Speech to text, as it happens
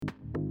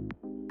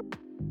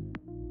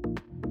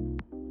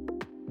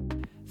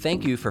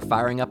Thank you for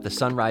firing up the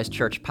Sunrise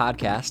Church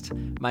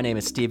podcast. My name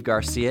is Steve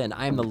Garcia, and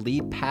I am the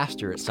lead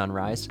pastor at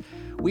Sunrise.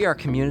 We are a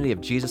community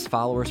of Jesus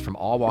followers from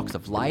all walks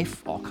of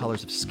life, all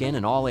colors of skin,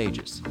 and all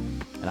ages.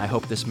 And I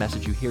hope this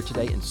message you hear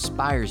today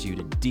inspires you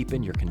to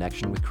deepen your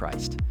connection with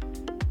Christ.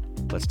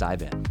 Let's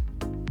dive in.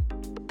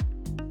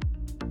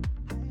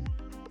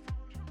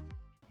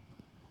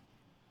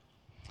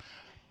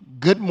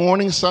 Good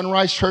morning,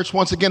 Sunrise Church.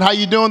 Once again, how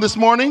you doing this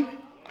morning?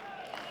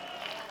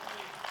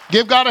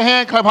 Give God a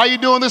hand clap. How you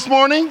doing this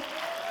morning?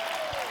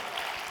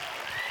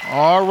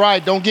 All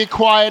right, don't get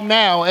quiet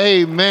now.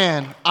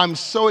 Amen. I'm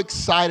so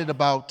excited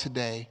about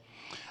today.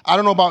 I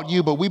don't know about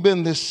you, but we've been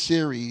in this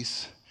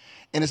series,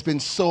 and it's been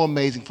so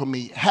amazing for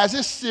me. Has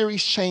this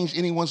series changed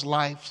anyone's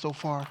life so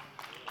far?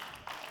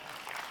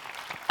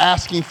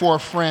 Asking for a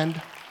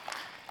friend.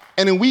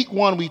 And in week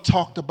one, we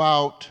talked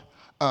about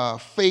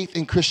faith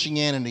in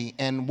Christianity,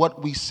 and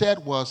what we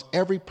said was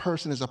every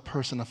person is a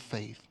person of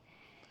faith.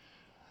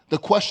 The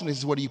question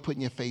is, what are you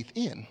putting your faith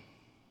in?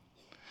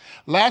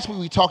 Last week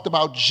we talked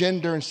about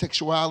gender and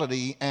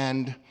sexuality,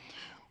 and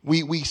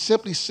we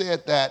simply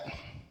said that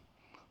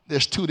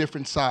there's two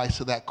different sides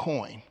to that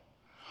coin.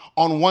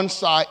 On one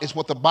side is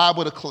what the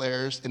Bible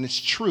declares and it's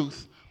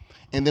truth,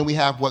 and then we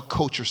have what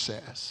culture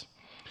says.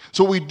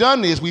 So what we've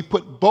done is we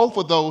put both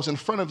of those in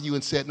front of you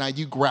and said, now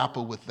you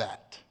grapple with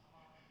that.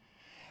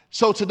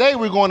 So today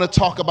we're going to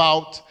talk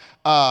about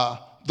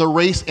the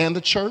race and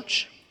the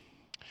church.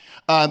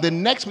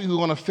 Then next week we're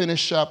going to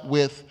finish up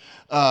with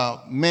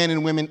men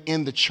and women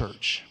in the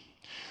church.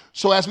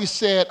 So as we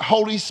said,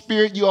 Holy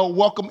Spirit, you are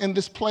welcome in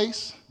this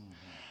place.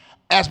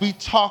 As we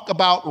talk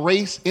about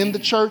race in the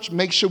church,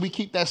 make sure we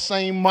keep that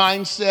same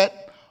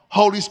mindset.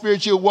 Holy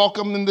Spirit, you're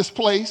welcome in this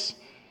place.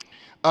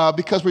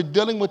 Because we're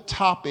dealing with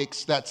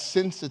topics that's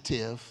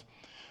sensitive.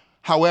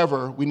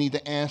 However, we need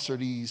to answer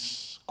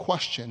these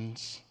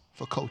questions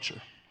for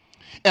culture.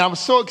 And I'm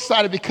so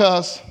excited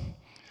because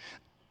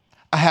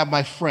I have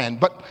my friend,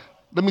 but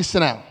let me sit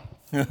down.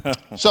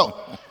 So,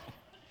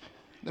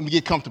 let me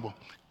get comfortable.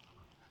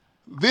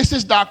 This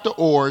is Dr.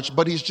 Iorg,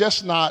 but he's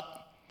just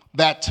not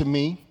that to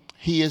me.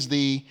 He is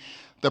the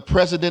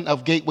president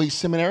of Gateway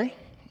Seminary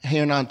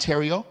here in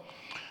Ontario.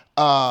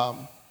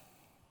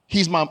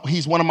 He's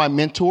one of my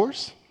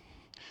mentors,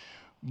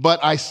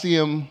 but I see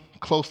him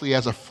closely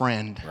as a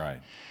friend. Right.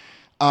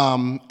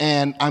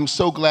 And I'm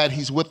so glad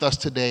he's with us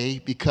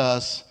today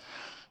because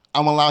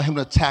I'm allowing him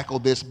to tackle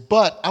this.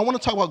 But I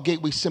want to talk about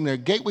Gateway Seminary.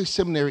 Gateway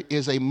Seminary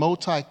is a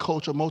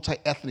multicultural,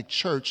 multi-ethnic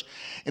church,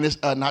 and it's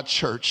not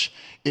church.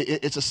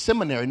 It's a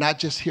seminary, not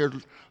just here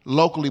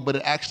locally, but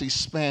it actually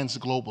spans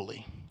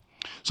globally.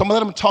 So I'm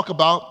going to let him talk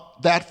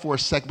about that for a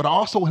sec, but I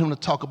also want him to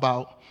talk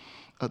about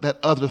that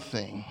other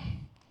thing.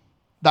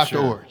 Dr.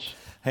 Iorg.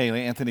 Hey,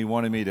 Anthony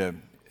wanted me to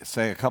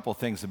say a couple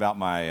things about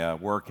my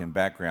work and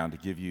background to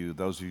give you,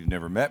 those of you who've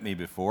never met me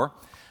before,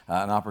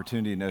 an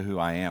opportunity to know who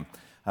I am.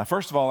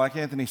 First of all, like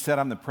Anthony said,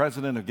 I'm the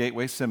president of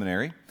Gateway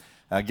Seminary.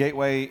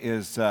 Gateway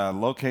is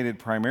located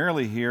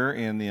primarily here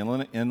in the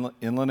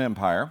Inland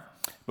Empire,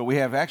 but we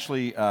have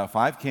actually 5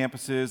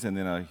 campuses and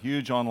then a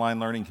huge online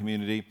learning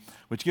community,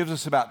 which gives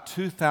us about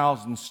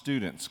 2,000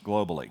 students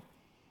globally.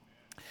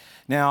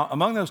 Now,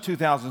 among those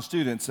 2,000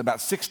 students, about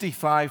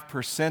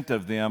 65%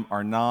 of them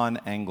are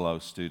non-Anglo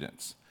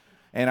students.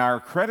 And our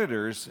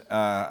accreditors,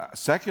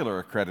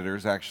 secular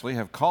accreditors actually,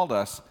 have called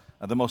us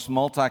the most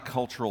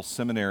multicultural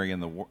seminary in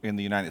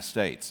the United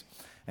States.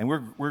 And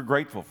we're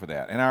grateful for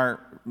that. And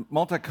our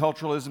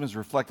multiculturalism is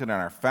reflected in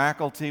our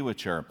faculty,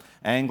 which are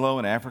Anglo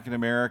and African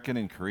American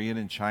and Korean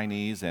and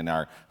Chinese, and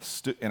our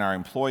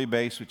employee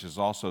base, which is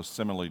also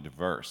similarly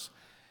diverse.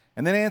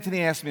 And then Anthony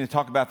asked me to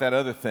talk about that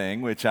other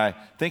thing, which I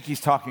think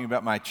he's talking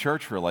about my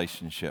church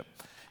relationship.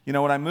 You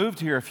know, when I moved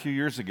here a few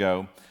years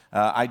ago,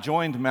 I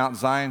joined Mount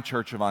Zion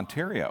Church of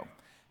Ontario.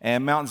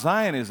 And Mount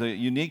Zion is a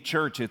unique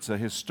church. It's a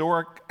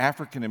historic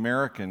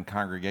African-American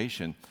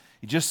congregation.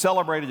 It just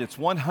celebrated its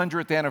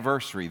 100th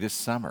anniversary this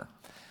summer.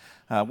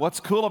 What's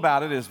cool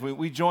about it is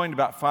we joined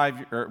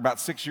about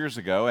 6 years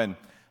ago, and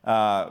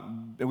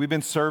we've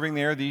been serving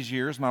there these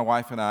years, my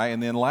wife and I.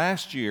 And then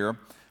last year,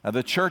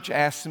 the church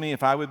asked me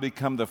if I would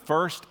become the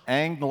first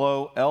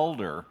Anglo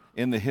elder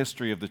in the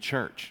history of the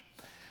church.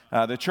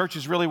 The church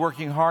is really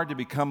working hard to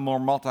become more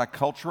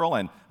multicultural,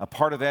 and a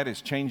part of that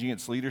is changing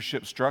its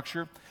leadership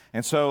structure.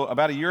 And so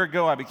about a year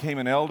ago, I became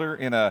an elder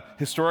in a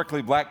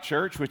historically black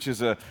church, which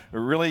is a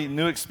really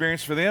new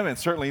experience for them and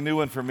certainly a new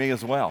one for me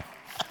as well.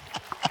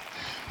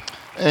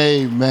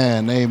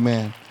 Amen,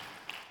 amen.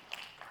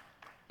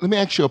 Let me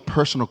ask you a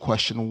personal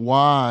question.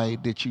 Why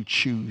did you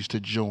choose to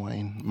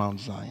join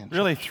Mount Zion Church?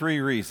 Really 3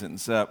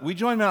 reasons. We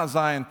joined Mount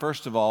Zion,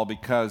 first of all,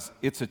 because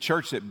it's a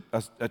church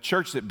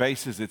that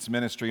bases its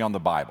ministry on the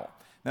Bible.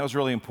 That was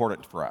really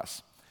important for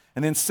us.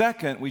 And then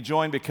second, we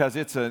joined because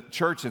it's a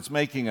church that's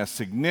making a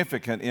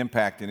significant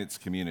impact in its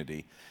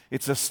community.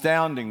 It's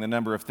astounding the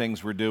number of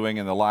things we're doing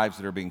and the lives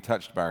that are being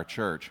touched by our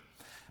church.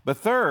 But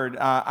third,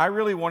 I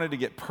really wanted to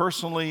get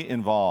personally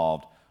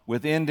involved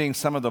with ending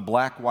some of the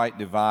black-white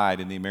divide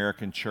in the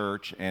American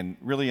church and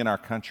really in our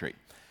country.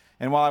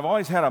 And while I've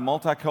always had a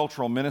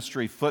multicultural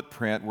ministry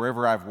footprint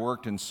wherever I've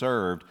worked and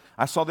served,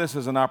 I saw this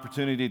as an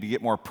opportunity to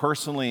get more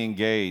personally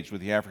engaged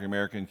with the African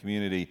American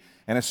community,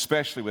 and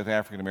especially with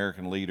African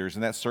American leaders,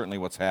 and that's certainly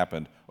what's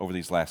happened over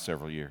these last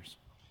several years.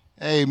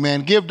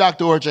 Amen. Give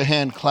Dr. Iorg a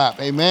hand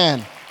clap.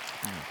 Amen.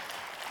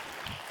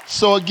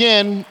 So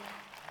again,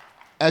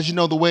 as you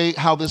know, the way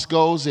how this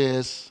goes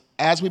is,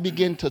 as we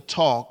begin to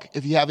talk,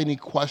 if you have any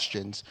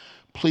questions,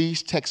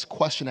 please text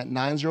question at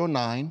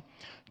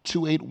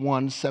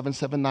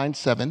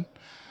 909-281-7797.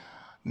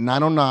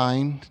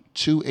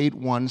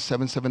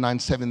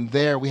 909-281-7797.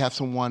 There we have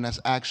someone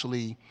that's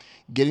actually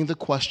getting the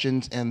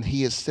questions, and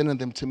he is sending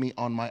them to me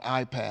on my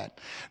iPad.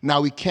 Now,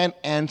 we can't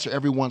answer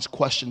everyone's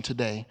question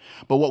today,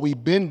 but what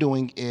we've been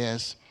doing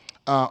is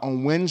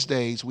on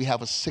Wednesdays, we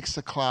have a 6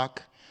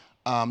 o'clock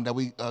that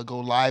we go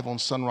live on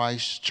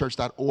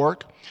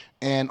sunrisechurch.org.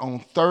 And on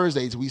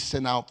Thursdays, we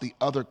send out the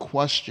other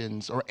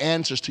questions or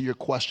answers to your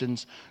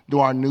questions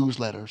through our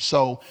newsletter.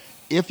 So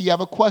if you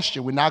have a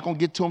question, we're not going to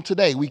get to them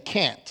today. We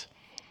can't.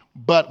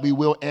 But we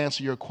will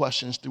answer your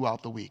questions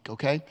throughout the week,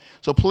 okay?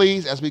 So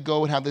please, as we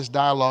go and have this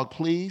dialogue,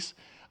 please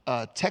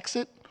text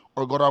it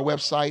or go to our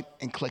website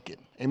and click it.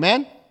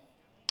 Amen?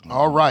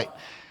 All right.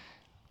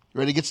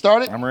 Ready to get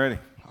started? I'm ready.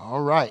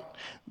 All right.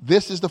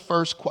 This is the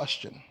first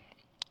question.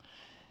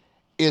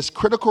 What is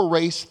critical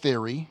race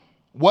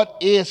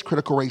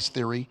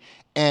theory,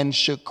 and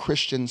should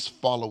Christians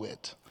follow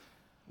it?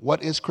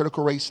 What is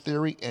critical race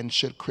theory, and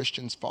should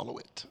Christians follow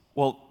it?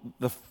 Well,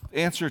 the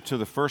answer to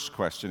the first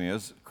question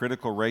is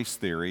critical race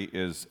theory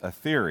is a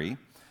theory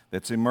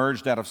that's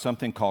emerged out of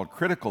something called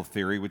critical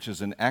theory, which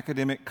is an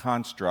academic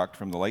construct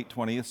from the late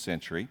 20th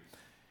century.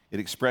 It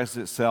expresses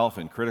itself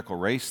in critical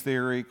race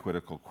theory,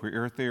 critical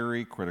queer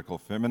theory, critical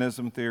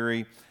feminism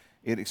theory.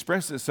 It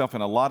expresses itself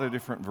in a lot of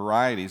different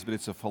varieties, but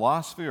it's a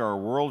philosophy or a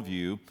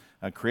worldview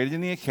created in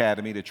the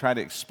academy to try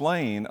to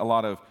explain a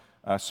lot of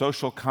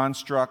social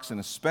constructs, and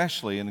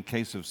especially in the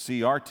case of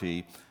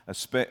CRT,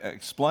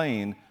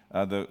 explain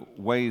the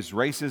ways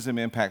racism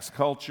impacts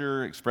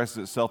culture, expresses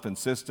itself in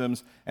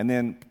systems, and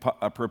then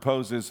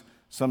proposes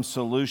some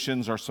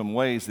solutions or some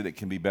ways that it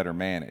can be better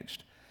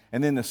managed.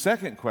 And then the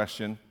second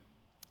question,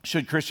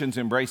 should Christians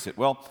embrace it?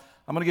 Well,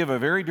 I'm going to give a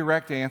very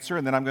direct answer,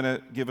 and then I'm going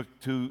to give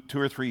two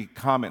or three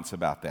comments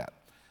about that.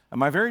 And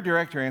my very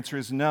direct answer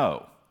is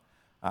no.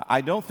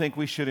 I don't think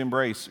we should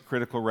embrace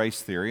critical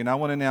race theory, and I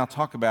want to now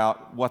talk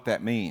about what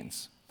that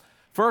means.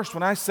 First,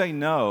 when I say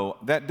no,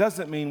 that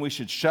doesn't mean we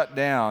should shut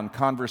down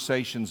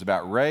conversations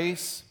about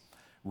race,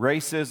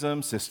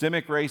 racism,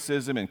 systemic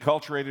racism,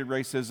 enculturated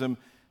racism.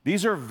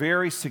 These are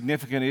very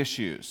significant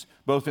issues,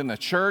 both in the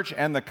church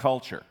and the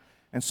culture.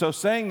 And so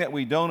saying that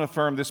we don't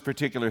affirm this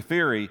particular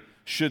theory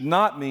should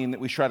not mean that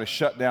we try to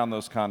shut down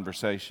those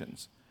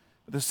conversations.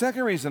 But the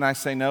second reason I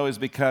say no is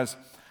because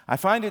I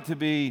find it to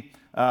be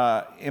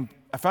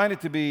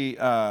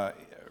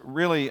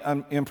really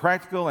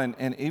impractical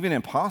and even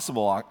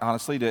impossible,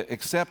 honestly, to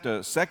accept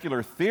a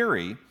secular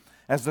theory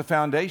as the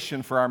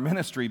foundation for our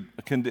ministry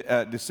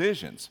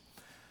decisions.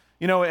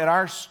 You know, at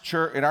our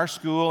church, at our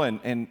school,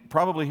 and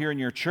probably here in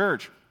your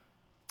church,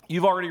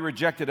 you've already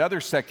rejected other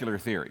secular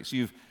theories.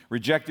 You've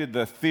rejected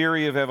the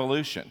theory of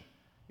evolution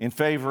in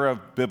favor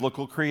of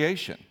biblical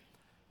creation.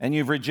 And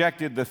you've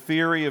rejected the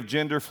theory of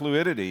gender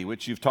fluidity,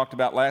 which you've talked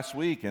about last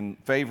week, in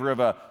favor of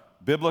a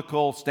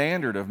biblical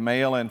standard of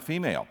male and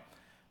female.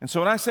 And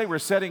so when I say we're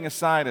setting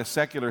aside a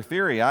secular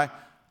theory,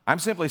 I'm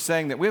simply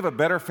saying that we have a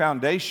better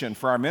foundation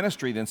for our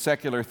ministry than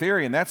secular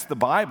theory, and that's the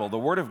Bible, the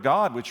Word of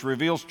God, which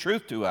reveals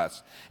truth to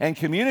us and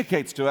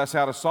communicates to us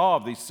how to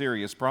solve these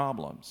serious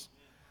problems.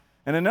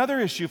 And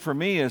another issue for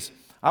me is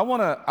I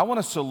want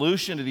a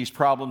solution to these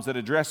problems that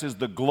addresses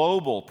the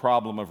global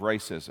problem of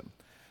racism.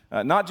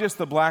 Not just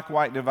the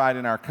black-white divide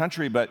in our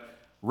country, but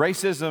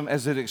racism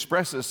as it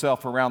expresses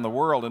itself around the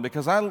world. And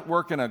because I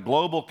work in a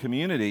global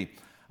community,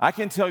 I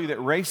can tell you that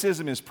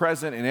racism is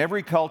present in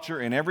every culture,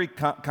 in every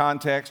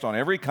context, on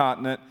every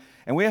continent,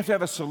 and we have to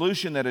have a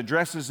solution that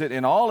addresses it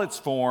in all its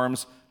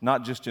forms,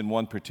 not just in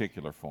one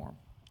particular form.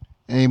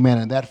 Amen.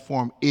 And that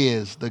form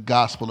is the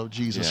gospel of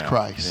Jesus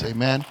Christ. Yeah.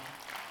 Amen.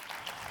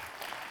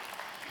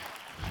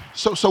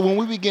 So when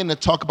we begin to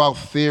talk about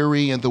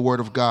theory and the Word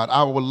of God,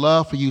 I would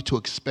love for you to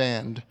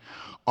expand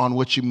on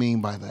what you mean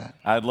by that.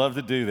 I'd love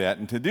to do that.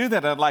 And to do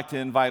that, I'd like to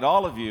invite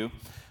all of you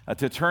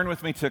to turn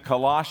with me to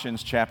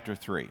Colossians chapter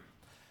 3.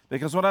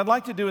 Because what I'd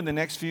like to do in the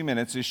next few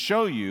minutes is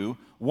show you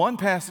one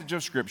passage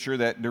of Scripture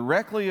that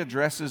directly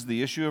addresses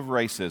the issue of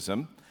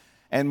racism,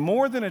 and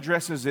more than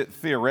addresses it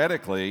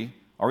theoretically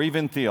or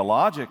even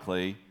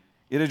theologically,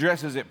 it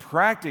addresses it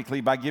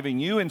practically by giving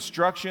you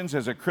instructions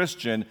as a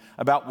Christian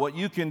about what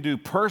you can do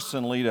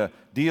personally to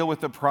deal with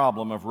the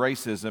problem of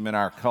racism in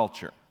our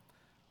culture.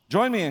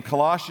 Join me in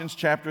Colossians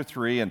chapter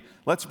 3, and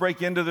let's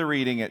break into the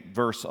reading at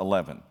verse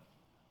 11.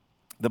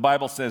 The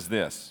Bible says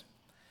this: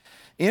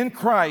 "In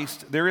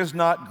Christ there is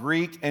not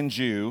Greek and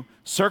Jew,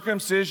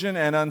 circumcision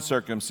and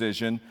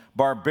uncircumcision,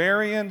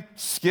 barbarian,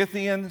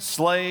 Scythian,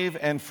 slave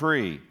and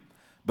free,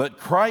 but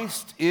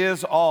Christ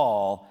is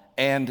all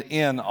and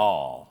in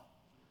all."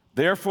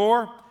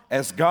 Therefore,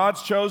 as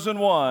God's chosen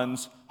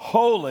ones,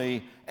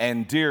 holy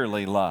and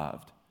dearly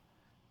loved.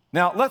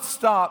 Now, let's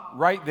stop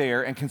right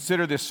there and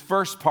consider this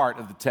first part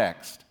of the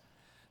text.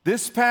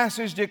 This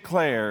passage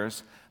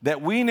declares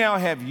that we now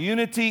have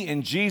unity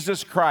in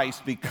Jesus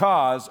Christ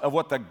because of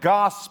what the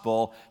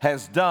gospel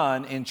has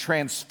done in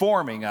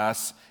transforming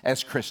us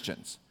as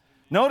Christians.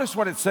 Notice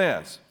what it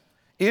says.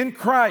 In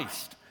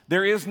Christ,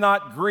 there is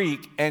not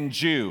Greek and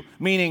Jew,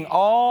 meaning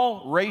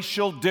all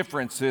racial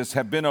differences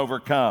have been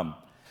overcome.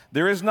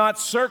 There is not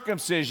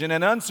circumcision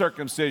and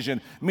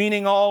uncircumcision,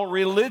 meaning all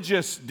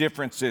religious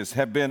differences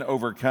have been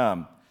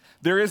overcome.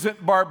 There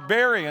isn't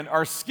barbarian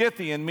or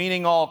Scythian,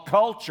 meaning all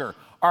culture.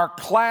 Our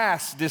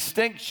class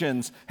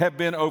distinctions have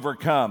been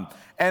overcome.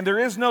 And there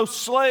is no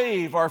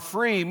slave or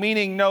free,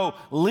 meaning no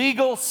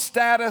legal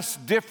status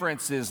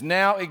differences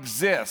now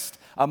exist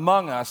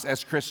among us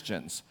as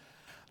Christians.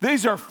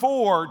 These are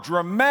four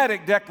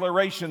dramatic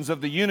declarations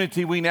of the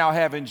unity we now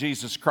have in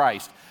Jesus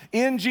Christ.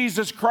 In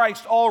Jesus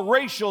Christ, all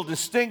racial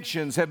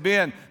distinctions have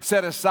been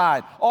set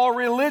aside. All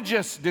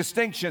religious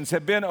distinctions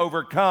have been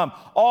overcome.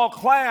 All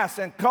class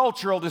and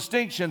cultural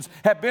distinctions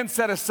have been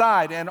set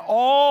aside. And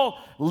all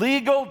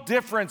legal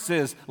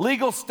differences,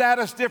 legal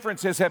status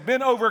differences have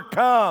been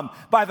overcome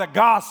by the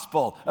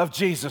gospel of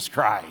Jesus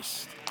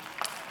Christ.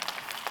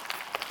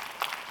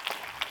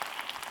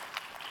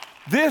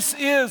 This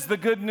is the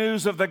good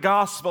news of the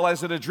gospel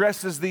as it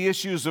addresses the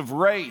issues of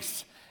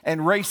race and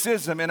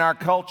racism in our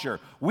culture.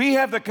 We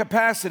have the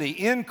capacity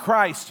in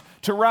Christ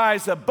to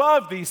rise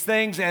above these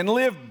things and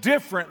live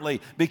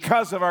differently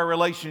because of our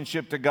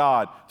relationship to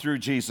God through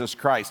Jesus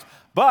Christ.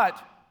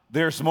 But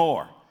there's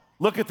more.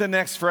 Look at the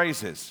next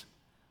phrases.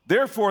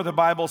 Therefore, the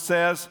Bible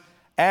says,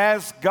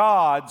 as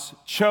God's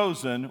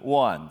chosen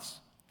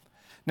ones.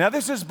 Now,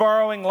 this is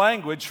borrowing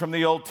language from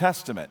the Old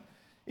Testament.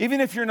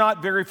 Even if you're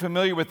not very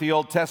familiar with the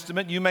Old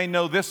Testament, you may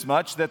know this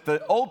much, that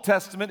the Old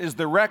Testament is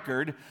the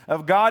record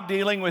of God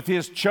dealing with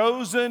His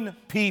chosen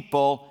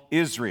people,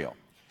 Israel.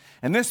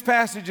 And this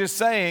passage is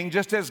saying,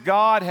 just as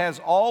God has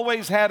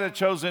always had a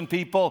chosen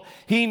people,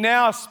 He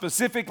now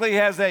specifically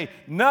has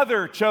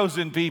another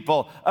chosen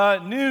people, a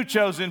new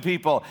chosen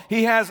people.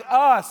 He has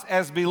us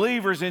as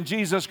believers in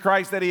Jesus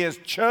Christ that He has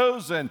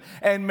chosen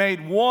and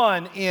made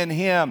one in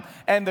Him.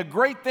 And the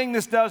great thing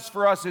this does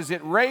for us is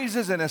it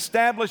raises and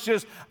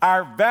establishes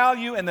our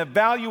value and the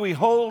value we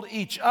hold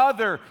each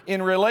other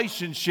in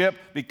relationship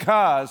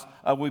because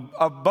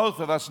of both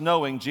of us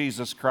knowing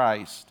Jesus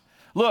Christ.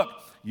 Look,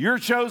 you're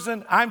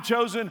chosen, I'm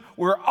chosen,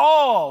 we're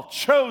all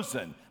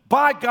chosen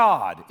by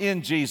God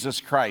in Jesus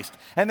Christ.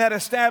 And that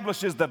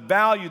establishes the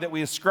value that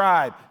we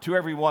ascribe to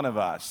every one of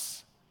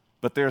us.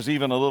 But there's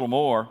even a little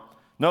more.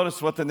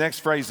 Notice what the next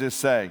phrases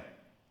say.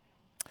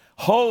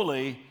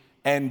 Holy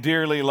and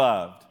dearly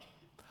loved.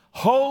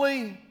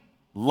 Holy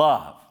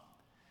love.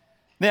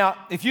 Now,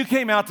 if you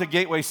came out to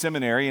Gateway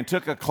Seminary and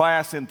took a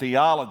class in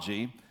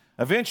theology,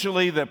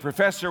 eventually the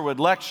professor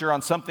would lecture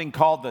on something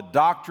called the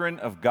doctrine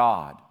of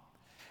God.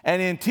 And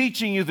in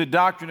teaching you the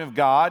doctrine of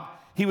God,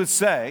 he would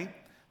say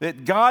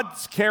that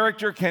God's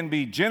character can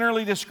be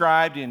generally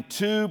described in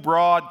two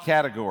broad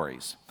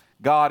categories.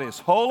 God is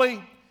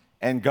holy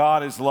and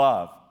God is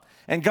love.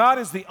 And God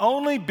is the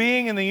only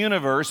being in the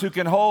universe who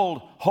can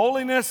hold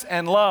holiness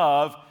and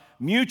love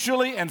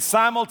mutually and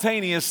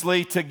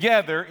simultaneously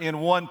together in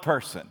one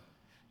person.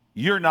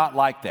 You're not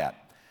like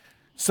that.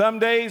 Some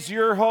days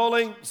you're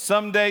holy,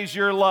 some days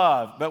you're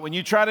love. But when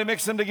you try to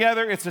mix them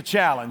together, it's a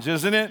challenge,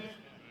 isn't it?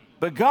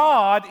 But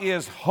God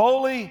is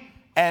holy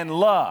and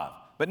love.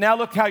 But now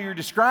look how you're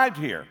described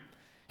here.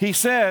 He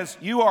says,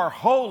 you are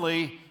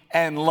holy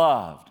and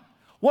loved.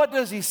 What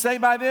does he say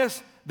by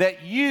this?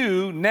 That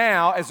you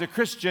now, as a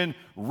Christian,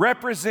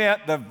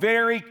 represent the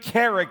very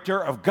character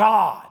of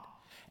God.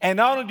 And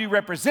not only do you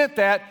represent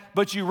that,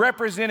 but you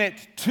represent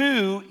it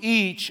to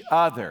each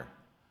other.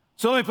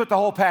 So let me put the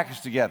whole package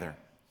together.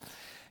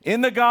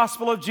 In the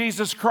gospel of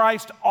Jesus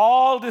Christ,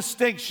 all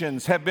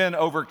distinctions have been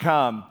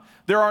overcome.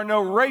 There are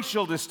no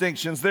racial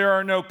distinctions. There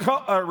are no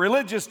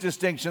religious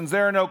distinctions.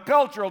 There are no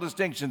cultural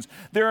distinctions.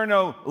 There are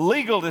no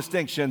legal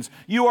distinctions.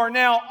 You are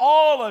now,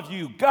 all of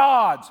you,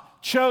 God's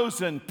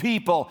chosen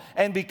people.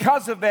 And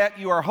because of that,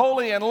 you are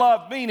holy and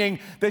loved, meaning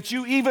that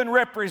you even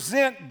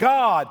represent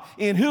God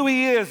in who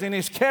He is, in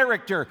His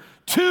character,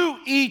 to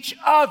each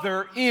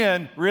other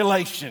in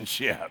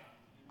relationship.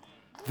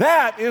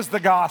 That is the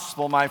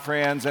gospel, my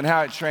friends, and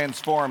how it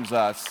transforms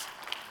us.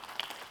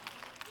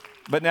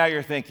 But now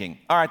you're thinking,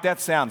 all right, that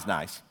sounds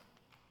nice.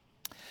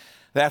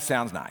 That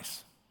sounds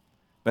nice.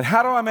 But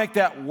how do I make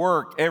that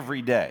work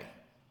every day?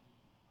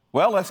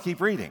 Well, let's keep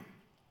reading.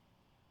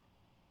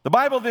 The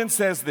Bible then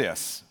says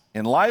this,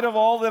 in light of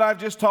all that I've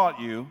just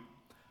taught you,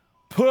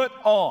 put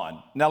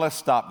on. Now let's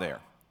stop there.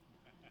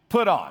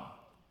 Put on.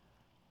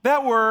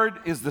 That word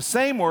is the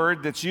same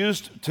word that's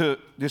used to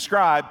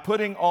describe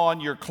putting on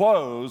your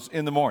clothes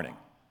in the morning.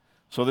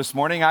 So this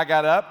morning I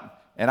got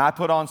up and I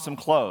put on some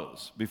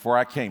clothes before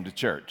I came to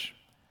church.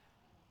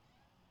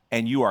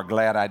 And you are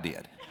glad I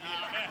did.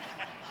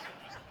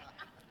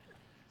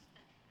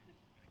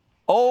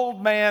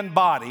 old man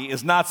body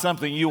is not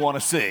something you want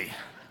to see.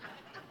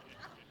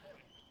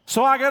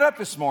 So I got up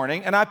this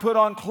morning and I put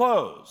on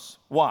clothes.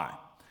 Why?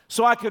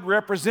 So I could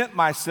represent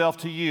myself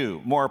to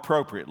you more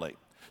appropriately.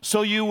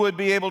 So you would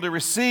be able to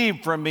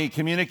receive from me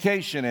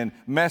communication and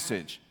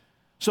message.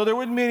 So there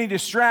wouldn't be any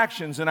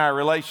distractions in our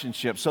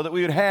relationship, so that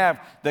we would have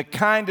the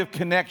kind of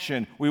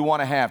connection we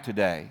want to have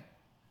today.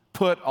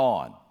 Put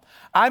on.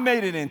 I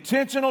made an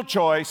intentional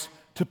choice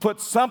to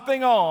put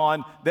something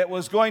on that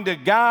was going to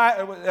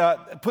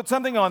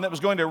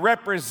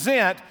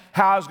represent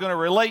how I was going to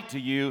relate to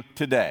you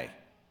today.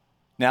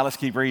 Now let's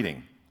keep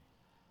reading.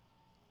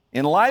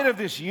 In light of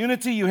this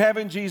unity you have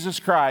in Jesus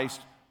Christ,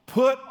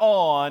 put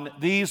on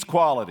these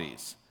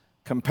qualities: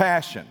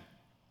 compassion,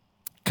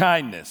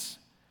 kindness,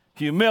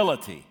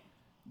 humility,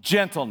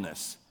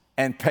 gentleness,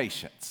 and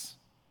patience.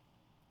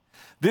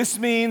 This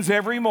means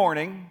every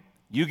morning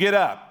you get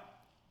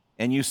up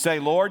and you say,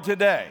 Lord,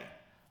 today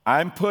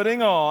I'm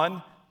putting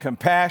on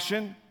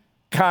compassion,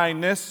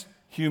 kindness,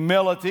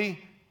 humility,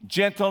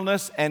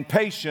 gentleness, and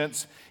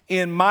patience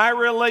in my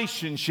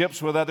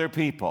relationships with other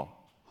people.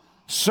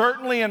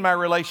 Certainly in my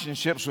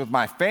relationships with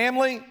my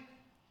family,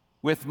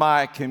 with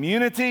my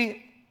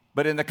community,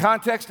 but in the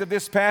context of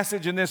this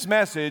passage and this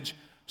message,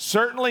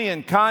 certainly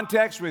in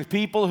context with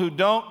people who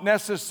don't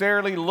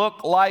necessarily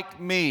look like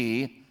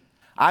me,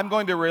 I'm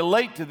going to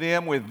relate to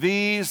them with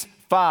these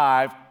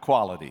 5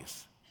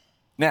 qualities.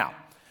 Now,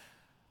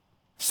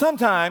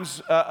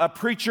 sometimes a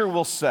preacher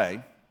will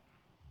say,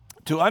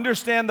 to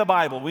understand the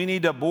Bible, we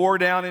need to bore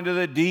down into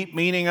the deep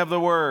meaning of the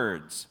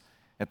words.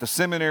 At the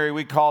seminary,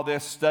 we call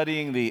this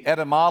studying the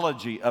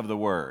etymology of the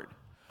word.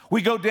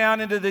 We go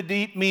down into the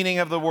deep meaning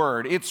of the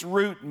word, its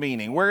root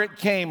meaning, where it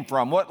came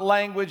from, what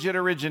language it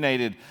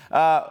originated,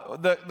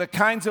 the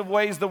kinds of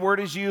ways the word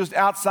is used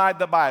outside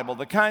the Bible,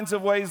 the kinds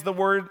of ways the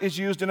word is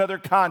used in other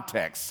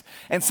contexts.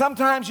 And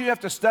sometimes you have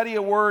to study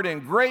a word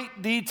in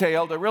great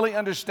detail to really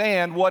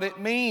understand what it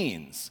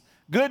means.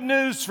 Good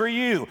news for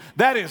you,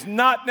 that is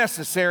not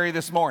necessary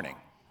this morning.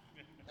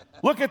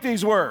 Look at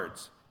these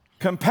words.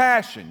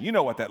 Compassion, you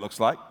know what that looks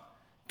like.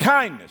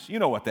 Kindness, you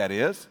know what that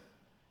is.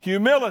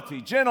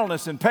 Humility,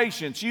 gentleness, and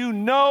patience, you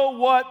know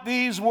what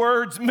these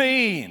words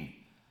mean.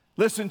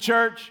 Listen,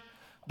 church,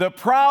 the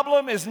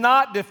problem is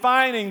not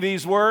defining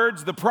these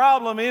words. The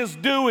problem is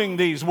doing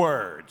these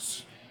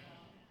words.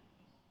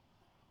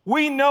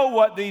 We know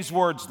what these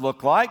words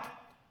look like.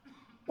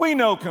 We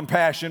know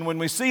compassion when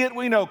we see it.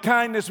 We know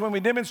kindness when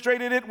we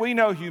demonstrated it. We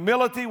know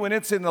humility when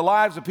it's in the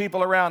lives of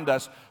people around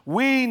us.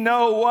 We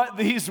know what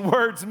these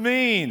words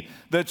mean.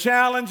 The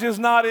challenge is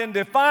not in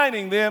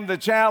defining them. The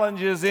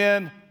challenge is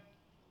in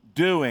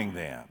doing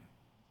them.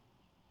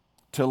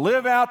 To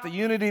live out the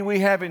unity we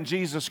have in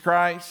Jesus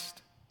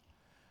Christ,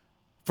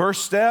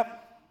 first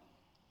step,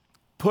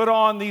 put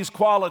on these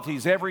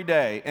qualities every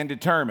day and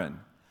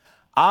determine,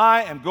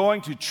 I am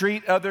going to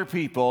treat other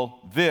people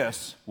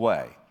this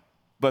way.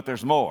 But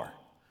there's more.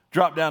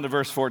 Drop down to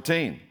verse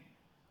 14.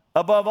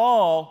 Above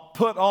all,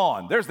 put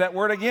on. There's that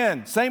word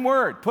again. Same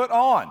word, put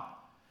on.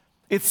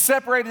 It's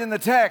separated in the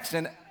text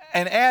and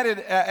added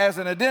as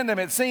an addendum,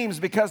 it seems,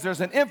 because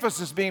there's an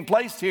emphasis being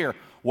placed here.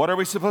 What are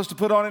we supposed to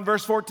put on in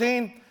verse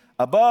 14?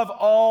 Above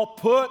all,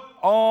 put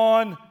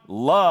on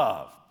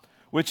love,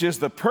 which is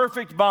the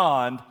perfect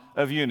bond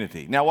of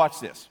unity. Now watch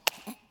this.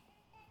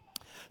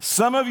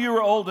 Some of you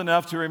are old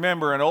enough to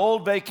remember an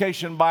old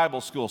vacation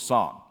Bible school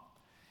song.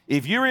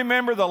 If you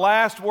remember the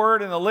last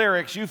word in the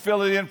lyrics, you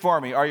fill it in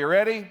for me. Are you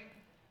ready?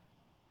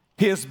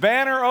 His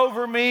banner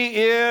over me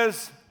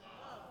is...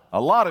 A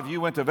lot of you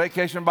went to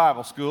vacation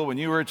Bible school when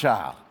you were a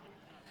child.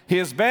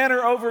 His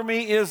banner over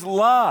me is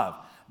love.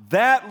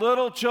 That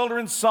little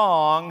children's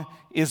song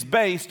is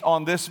based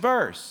on this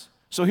verse.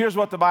 So here's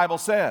what the Bible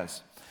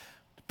says.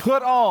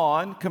 Put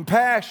on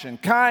compassion,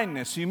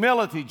 kindness,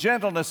 humility,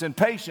 gentleness, and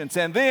patience,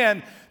 and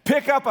then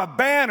pick up a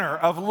banner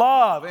of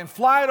love and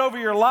fly it over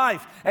your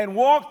life and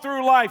walk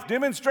through life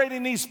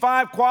demonstrating these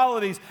 5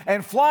 qualities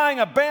and flying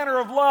a banner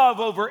of love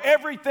over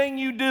everything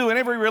you do and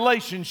every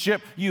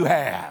relationship you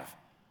have.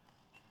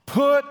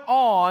 Put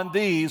on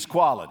these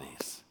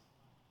qualities.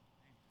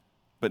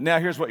 But now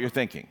here's what you're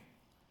thinking.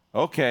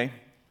 Okay,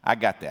 I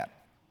got that.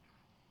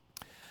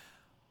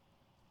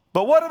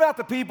 But what about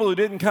the people who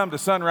didn't come to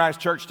Sunrise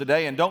Church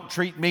today and don't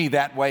treat me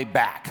that way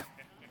back?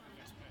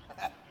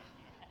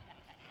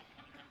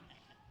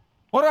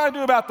 What do I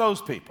do about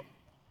those people?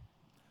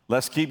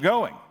 Let's keep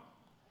going.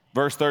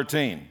 Verse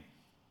 13.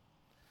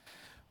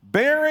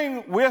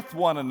 Bearing with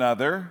one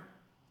another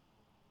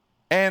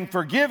and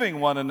forgiving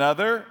one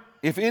another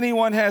if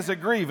anyone has a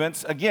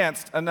grievance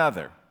against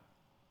another.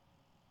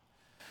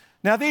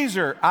 Now, these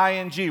are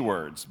ing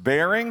words,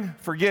 bearing,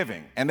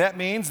 forgiving, and that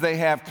means they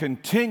have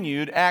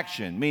continued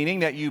action, meaning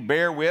that you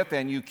bear with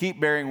and you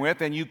keep bearing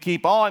with and you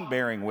keep on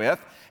bearing with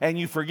and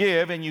you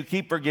forgive and you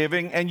keep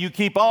forgiving and you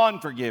keep on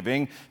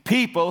forgiving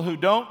people who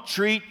don't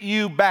treat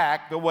you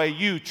back the way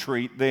you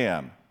treat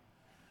them.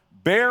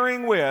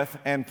 Bearing with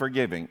and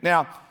forgiving.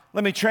 Now,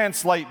 let me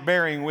translate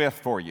bearing with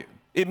for you.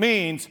 It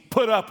means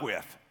put up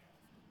with.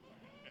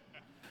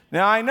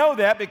 Now, I know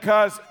that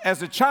because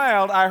as a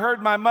child, I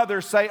heard my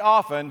mother say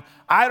often,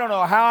 I don't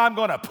know how I'm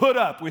going to put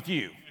up with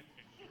you.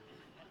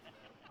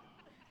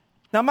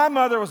 Now, my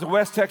mother was a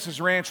West Texas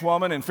ranch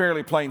woman and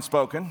fairly plain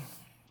spoken.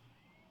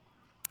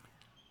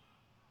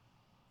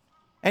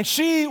 And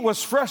she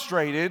was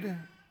frustrated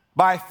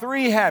by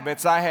 3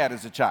 habits I had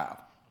as a child.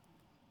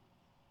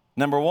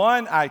 Number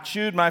 1, I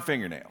chewed my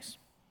fingernails.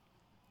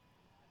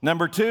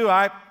 Number 2,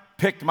 I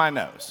picked my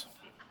nose.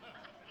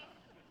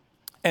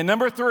 And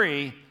number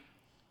 3,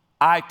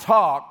 I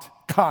talked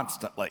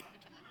constantly.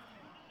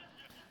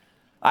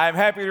 I am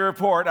happy to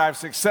report I've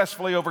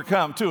successfully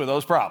overcome 2 of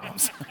those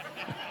problems.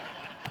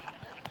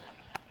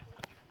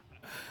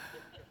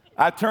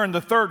 I turned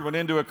the 3rd one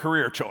into a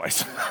career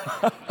choice.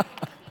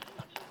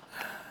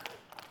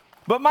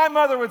 But my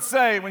mother would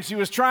say when she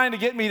was trying to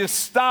get me to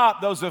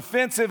stop those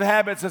offensive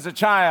habits as a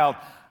child,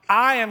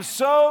 I am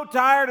so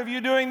tired of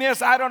you doing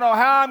this, I don't know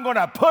how I'm going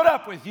to put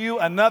up with you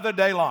another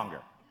day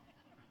longer.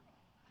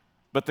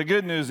 But the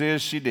good news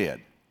is she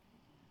did.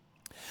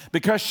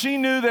 Because she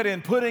knew that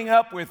in putting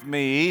up with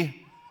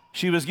me,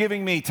 she was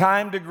giving me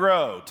time to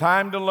grow,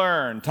 time to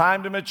learn,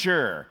 time to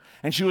mature.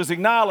 And she was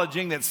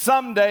acknowledging that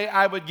someday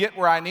I would get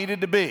where I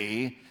needed to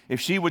be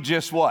if she would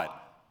just what?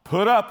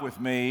 Put up with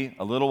me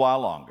a little while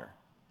longer.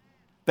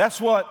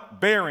 That's what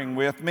bearing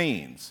with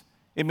means.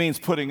 It means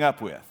putting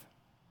up with.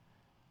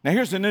 Now,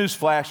 here's a news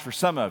flash for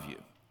some of you.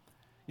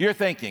 You're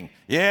thinking,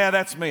 yeah,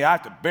 that's me. I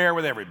have to bear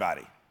with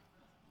everybody.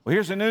 Well,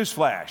 here's a news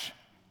flash.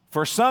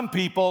 For some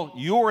people,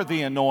 you're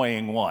the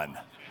annoying one.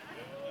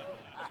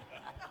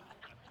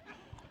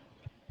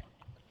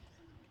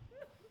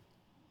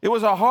 It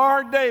was a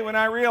hard day when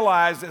I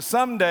realized that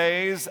some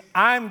days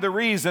I'm the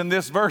reason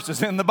this verse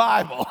is in the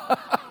Bible.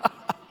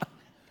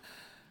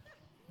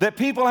 That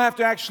people have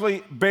to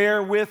actually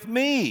bear with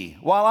me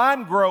while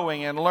I'm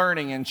growing and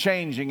learning and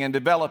changing and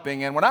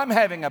developing. And when I'm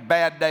having a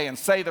bad day and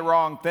say the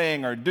wrong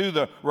thing or do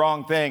the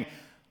wrong thing,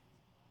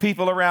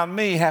 people around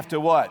me have to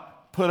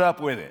what? Put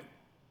up with it.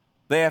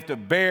 They have to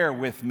bear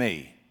with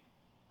me.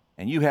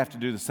 And you have to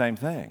do the same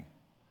thing.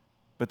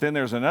 But then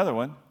there's another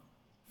one,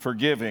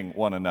 forgiving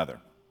one another.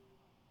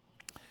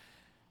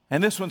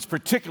 And this one's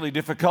particularly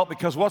difficult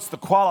because what's the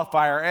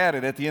qualifier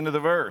added at the end of the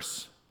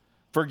verse?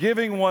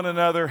 Forgiving one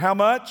another, how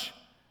much?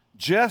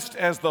 Just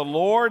as the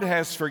Lord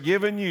has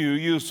forgiven you,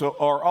 you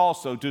are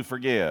also to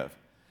forgive.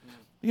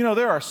 You know,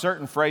 there are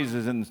certain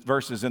phrases and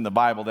verses in the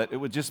Bible that it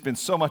would just been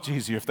so much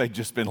easier if they'd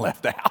just been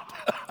left out.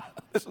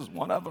 This is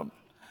one of them.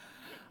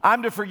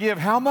 I'm to forgive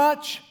how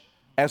much?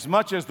 As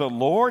much as the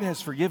Lord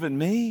has forgiven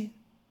me.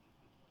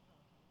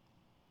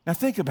 Now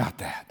think about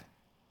that.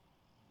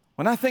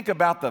 When I think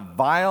about the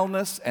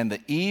vileness and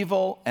the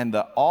evil and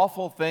the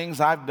awful things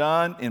I've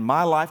done in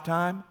my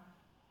lifetime,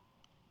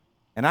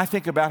 and I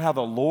think about how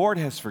the Lord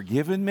has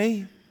forgiven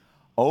me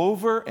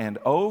over and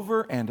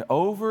over and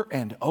over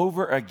and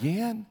over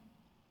again,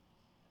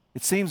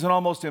 it seems an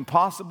almost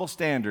impossible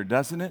standard,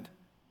 doesn't it?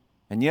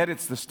 And yet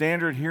it's the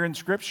standard here in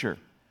Scripture.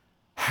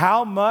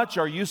 How much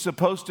are you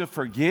supposed to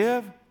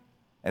forgive?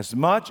 As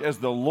much as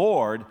the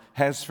Lord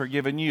has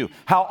forgiven you.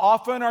 How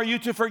often are you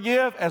to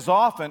forgive? As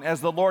often as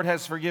the Lord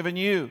has forgiven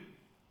you.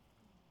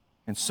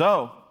 And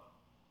so,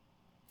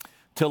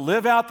 to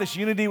live out this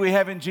unity we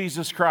have in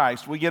Jesus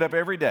Christ, we get up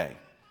every day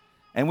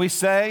and we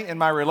say, in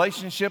my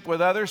relationship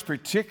with others,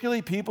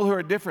 particularly people who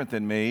are different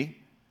than me,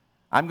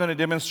 I'm going to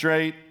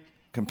demonstrate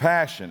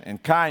compassion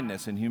and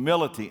kindness and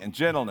humility and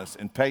gentleness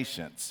and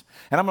patience.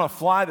 And I'm going to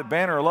fly the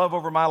banner of love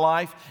over my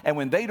life. And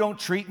when they don't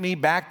treat me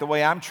back the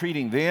way I'm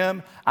treating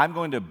them, I'm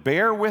going to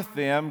bear with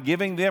them,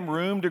 giving them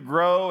room to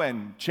grow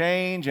and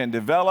change and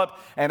develop.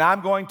 And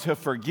I'm going to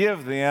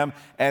forgive them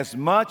as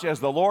much as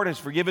the Lord has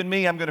forgiven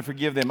me. I'm going to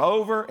forgive them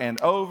over and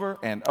over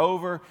and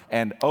over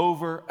and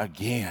over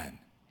again.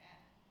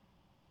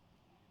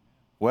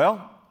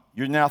 Well,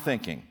 you're now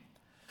thinking,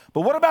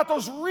 but what about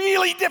those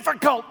really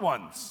difficult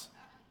ones?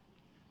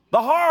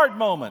 The hard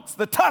moments,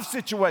 the tough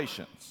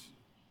situations.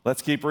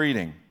 Let's keep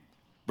reading.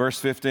 Verse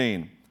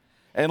 15.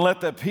 And let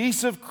the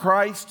peace of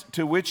Christ,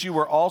 to which you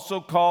were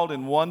also called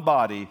in one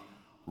body,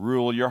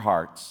 rule your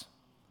hearts.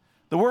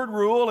 The word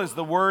rule is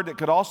the word that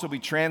could also be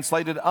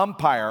translated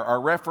umpire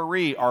or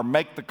referee or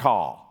make the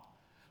call.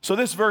 So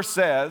this verse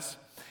says,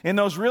 in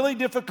those really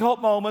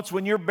difficult moments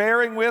when you're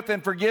bearing with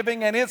and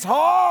forgiving and it's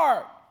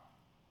hard,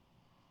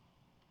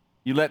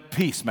 you let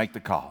peace make the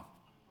call.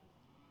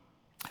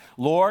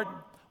 Lord,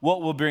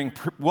 what will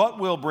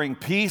bring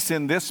peace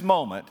in this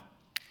moment,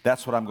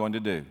 that's what I'm going to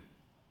do.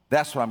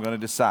 That's what I'm going to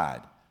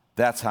decide.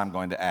 That's how I'm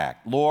going to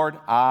act. Lord,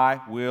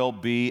 I will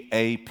be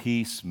a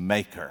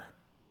peacemaker.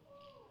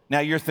 Now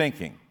you're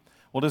thinking,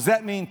 well, does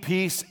that mean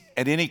peace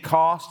at any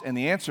cost? And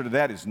the answer to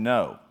that is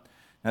no.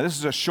 Now this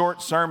is a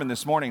short sermon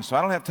this morning, so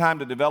I don't have time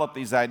to develop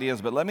these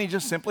ideas, but let me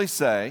just simply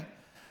say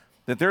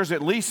that there's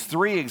at least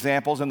 3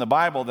 examples in the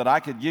Bible that I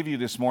could give you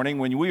this morning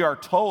when we are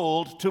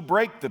told to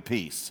break the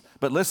peace.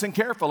 But listen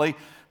carefully.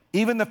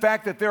 Even the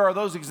fact that there are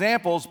those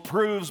examples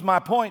proves my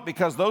point,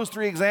 because those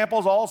 3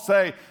 examples all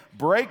say,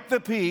 break the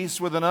peace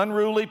with an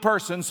unruly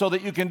person so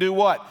that you can do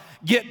what?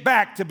 Get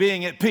back to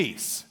being at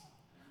peace.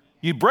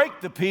 You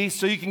break the peace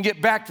so you can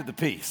get back to the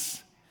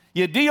peace.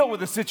 You deal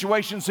with the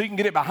situation so you can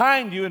get it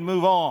behind you and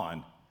move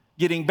on,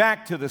 getting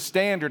back to the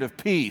standard of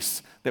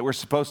peace that we're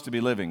supposed to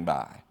be living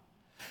by.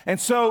 And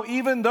so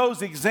even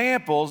those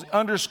examples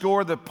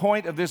underscore the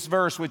point of this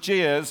verse, which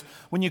is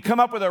when you come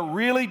up with a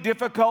really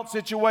difficult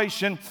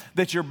situation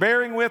that you're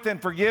bearing with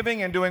and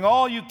forgiving and doing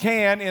all you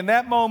can, in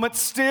that moment,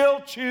 still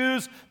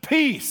choose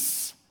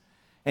peace.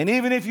 And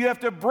even if you have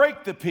to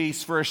break the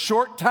peace for a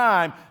short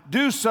time,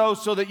 do so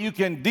that you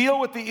can deal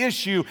with the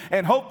issue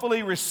and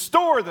hopefully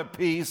restore the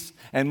peace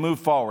and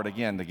move forward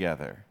again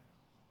together.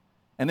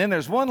 And then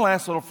there's one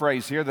last little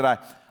phrase here that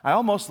I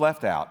almost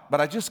left out, but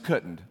I just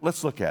couldn't.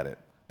 Let's look at it.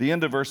 The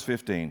end of verse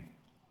 15.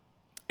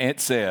 It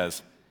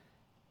says,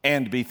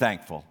 and be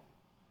thankful.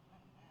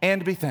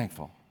 And be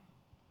thankful.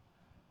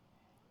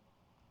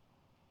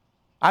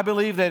 I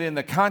believe that in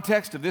the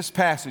context of this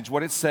passage,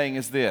 what it's saying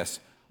is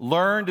this: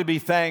 learn to be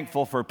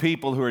thankful for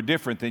people who are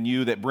different than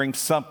you that bring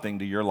something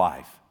to your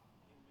life.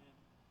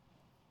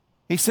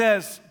 He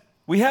says,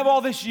 we have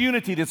all this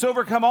unity that's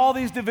overcome all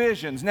these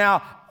divisions.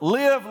 Now,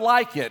 live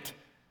like it,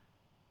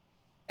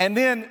 and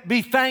then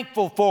be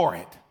thankful for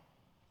it.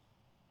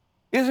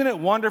 Isn't it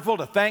wonderful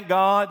to thank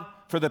God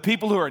for the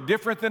people who are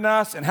different than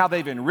us and how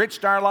they've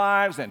enriched our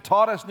lives and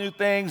taught us new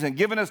things and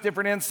given us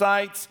different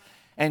insights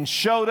and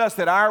showed us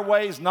that our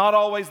way is not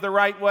always the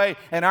right way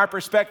and our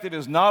perspective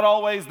is not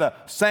always the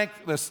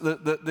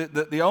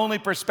only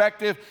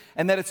perspective,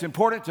 and that it's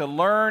important to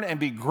learn and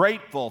be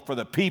grateful for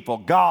the people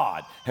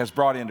God has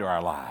brought into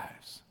our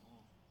lives.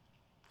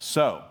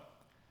 So,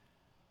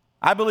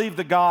 I believe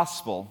the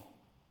gospel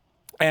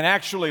and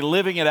actually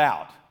living it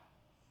out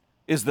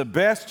is the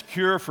best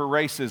cure for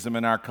racism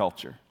in our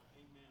culture.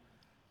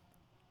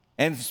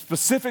 And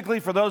specifically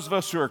for those of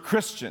us who are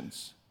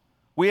Christians,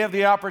 we have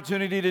the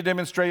opportunity to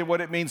demonstrate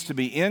what it means to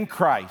be in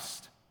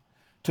Christ,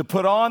 to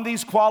put on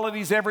these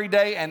qualities every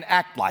day and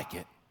act like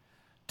it,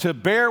 to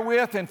bear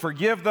with and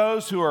forgive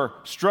those who are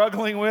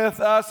struggling with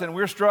us and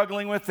we're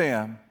struggling with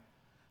them,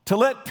 to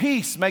let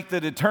peace make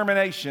the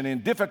determination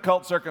in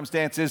difficult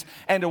circumstances,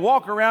 and to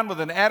walk around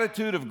with an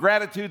attitude of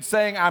gratitude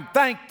saying, I'm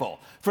thankful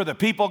for the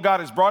people God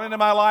has brought into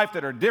my life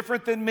that are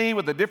different than me,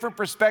 with a different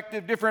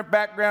perspective, different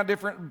background,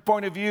 different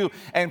point of view.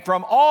 And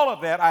from all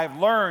of that, I've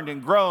learned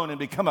and grown and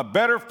become a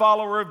better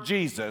follower of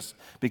Jesus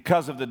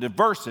because of the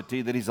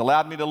diversity that He's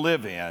allowed me to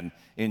live in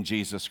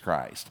Jesus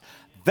Christ.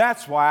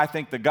 That's why I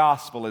think the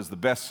gospel is the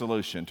best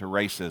solution to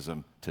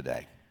racism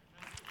today.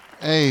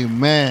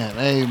 Amen.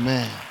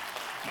 Amen.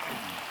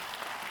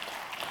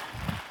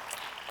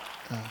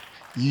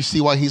 You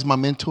see why he's my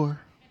mentor?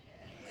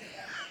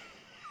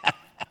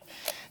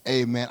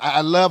 Amen. I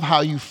love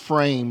how you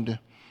framed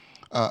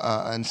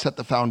and set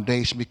the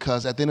foundation,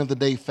 because at the end of the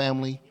day,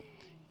 family,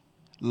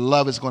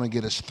 love is going to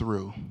get us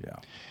through. Yeah.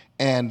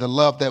 And the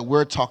love that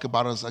we're talking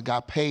about is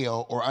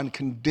agapeo, or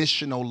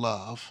unconditional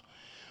love,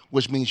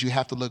 which means you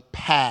have to look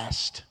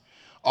past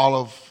all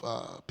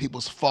of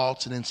people's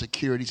faults and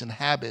insecurities and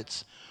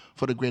habits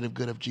for the greater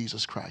good of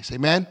Jesus Christ.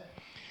 Amen?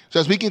 So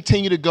as we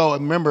continue to go,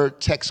 remember,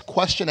 text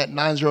question at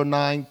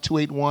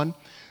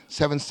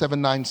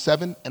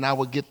 909-281-7797, and I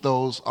will get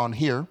those on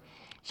here.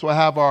 So I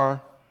have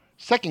our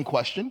second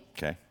question.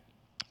 Okay.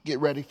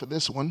 Get ready for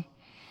this one.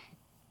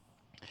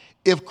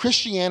 If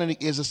Christianity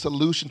is a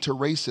solution to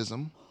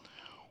racism,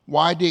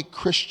 why did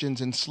Christians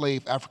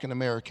enslave African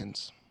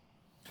Americans?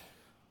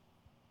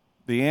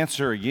 The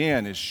answer,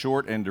 again, is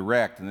short and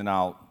direct, and then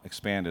I'll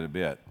expand it a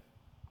bit.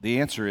 The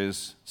answer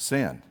is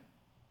sin.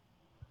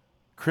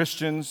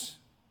 Christians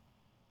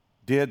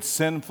did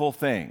sinful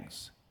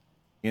things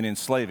in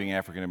enslaving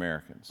African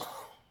Americans.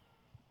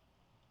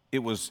 It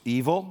was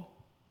evil,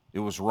 it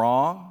was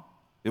wrong,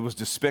 it was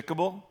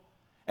despicable,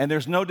 and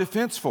there's no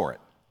defense for it.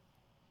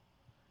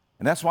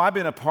 And that's why I've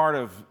been a part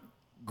of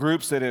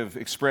groups that have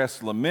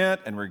expressed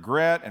lament and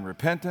regret and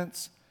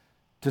repentance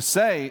to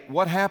say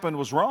what happened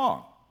was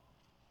wrong.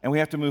 And we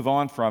have to move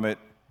on from it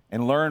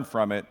and learn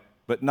from it,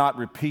 but not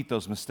repeat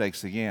those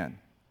mistakes again.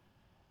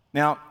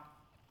 Now,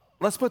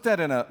 let's put that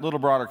in a little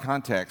broader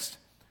context.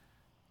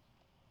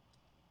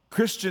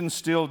 Christians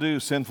still do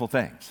sinful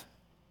things.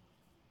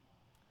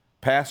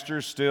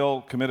 Pastors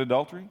still commit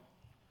adultery.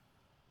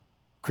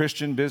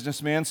 Christian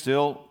businessmen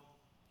still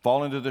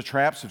fall into the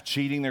traps of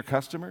cheating their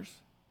customers.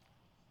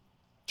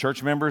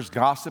 Church members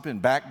gossip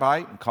and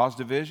backbite and cause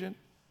division.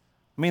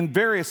 I mean,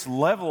 various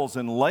levels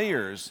and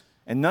layers,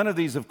 and none of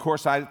these, of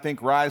course, I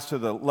think rise to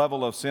the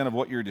level of sin of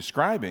what you're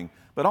describing,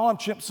 but all I'm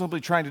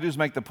simply trying to do is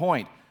make the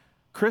point.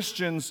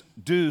 Christians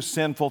do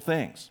sinful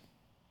things.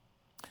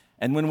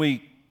 And when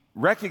we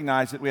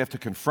recognize it, we have to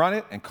confront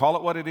it and call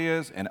it what it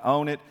is and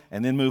own it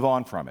and then move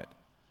on from it.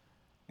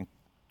 And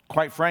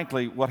quite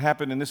frankly, what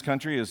happened in this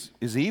country is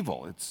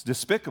evil. It's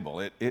despicable.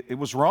 It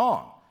was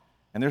wrong.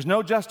 And there's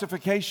no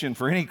justification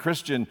for any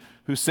Christian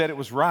who said it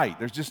was right.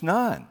 There's just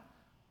none.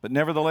 But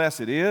nevertheless,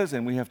 it is,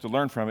 and we have to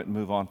learn from it and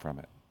move on from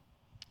it.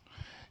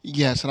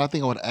 Yes, and I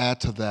think I would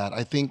add to that.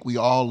 I think we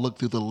all look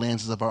through the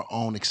lenses of our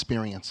own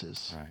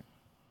experiences, Right.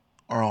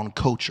 our own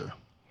culture.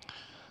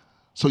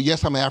 So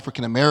yes, I'm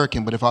African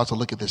American, but if I was to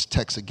look at this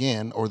text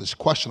again, or this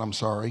question, I'm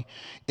sorry,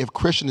 if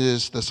Christian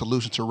is the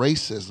solution to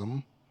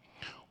racism,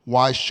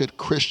 why should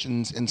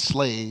Christians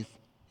enslave,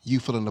 you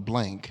fill in the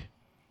blank,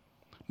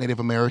 Native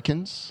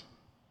Americans,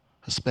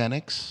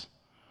 Hispanics,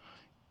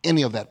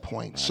 any of that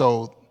point? Right.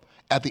 So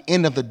at the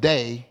end of the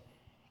day,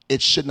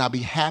 it should not be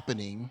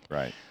happening.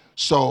 Right.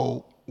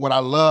 So what I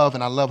love,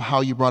 and I love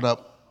how you brought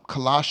up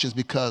Colossians,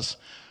 because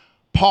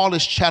Paul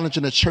is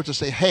challenging the church to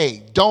say,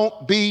 hey,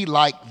 don't be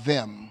like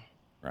them.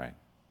 Right.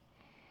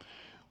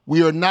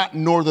 We are not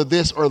neither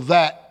this or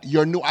that.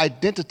 Your new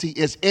identity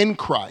is in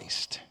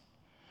Christ.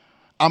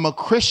 I'm a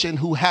Christian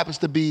who happens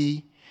to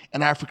be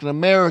an African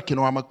American,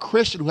 or I'm a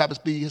Christian who happens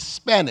to be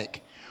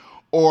Hispanic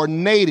or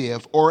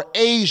Native or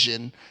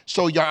Asian.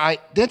 So your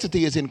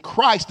identity is in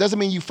Christ. Doesn't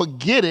mean you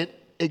forget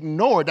it,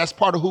 ignore it. That's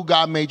part of who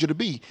God made you to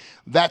be.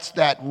 That's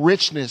that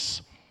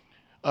richness.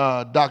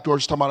 Dr.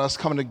 George is talking about us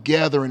coming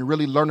together and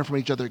really learning from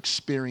each other's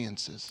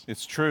experiences.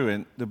 It's true,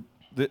 and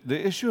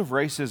the issue of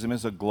racism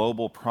is a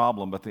global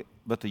problem,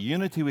 but the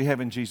unity we have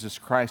in Jesus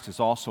Christ is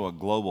also a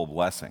global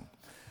blessing.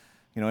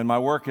 You know, in my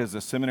work as a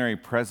seminary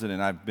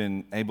president, I've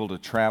been able to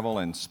travel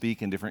and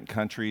speak in different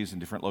countries and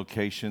different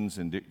locations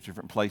and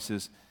different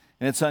places.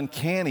 And it's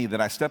uncanny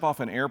that I step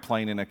off an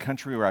airplane in a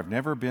country where I've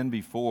never been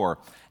before,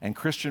 and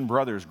Christian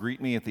brothers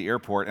greet me at the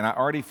airport, and I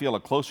already feel a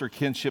closer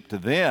kinship to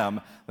them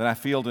than I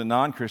feel to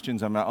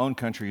non-Christians in my own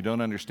country who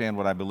don't understand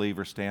what I believe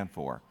or stand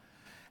for.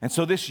 And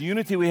so this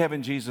unity we have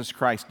in Jesus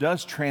Christ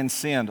does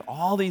transcend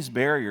all these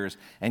barriers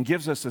and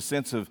gives us a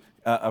sense of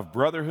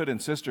brotherhood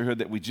and sisterhood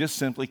that we just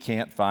simply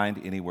can't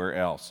find anywhere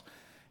else.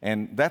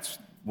 And that's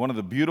one of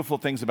the beautiful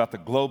things about the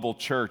global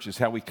church, is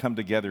how we come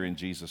together in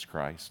Jesus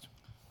Christ.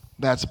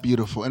 That's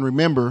beautiful. And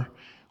remember,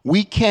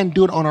 we can't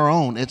do it on our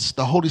own. It's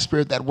the Holy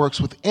Spirit that works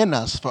within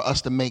us for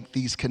us to make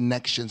these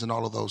connections and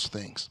all of those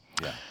things.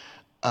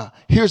 Yeah.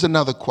 Here's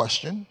another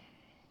question.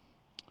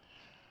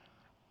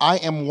 I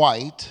am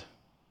white.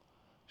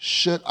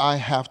 Should I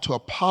have to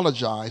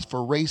apologize for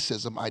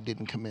racism I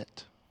didn't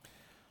commit?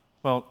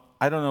 Well,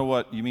 I don't know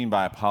what you mean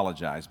by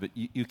apologize, but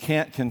you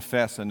can't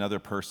confess another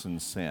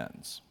person's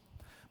sins.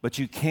 But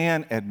you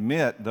can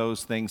admit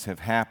those things have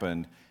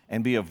happened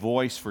and be a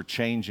voice for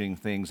changing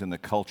things in the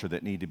culture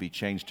that need to be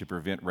changed to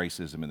prevent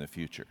racism in the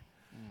future.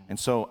 And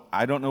so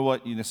I don't know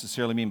what you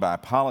necessarily mean by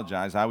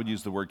apologize. I would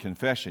use the word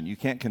confession. You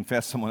can't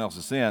confess someone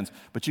else's sins,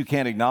 but you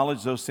can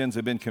acknowledge those sins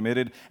have been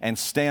committed and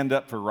stand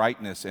up for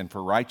rightness and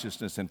for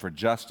righteousness and for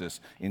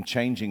justice in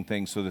changing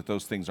things so that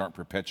those things aren't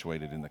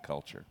perpetuated in the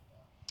culture.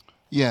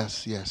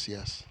 Yes, yes,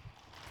 yes.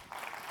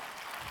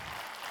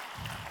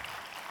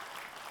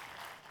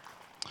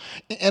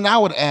 And I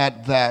would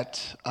add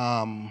that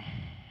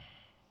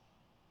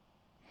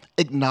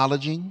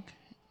acknowledging,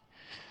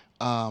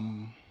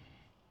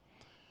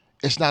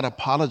 it's not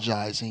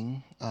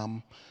apologizing.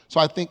 So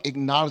I think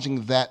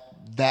acknowledging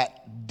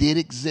that did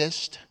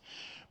exist,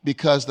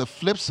 because the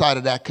flip side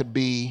of that could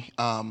be,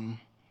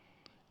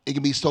 it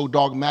can be so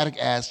dogmatic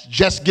as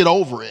just get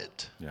over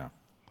it. Yeah.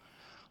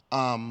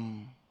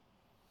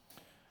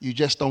 You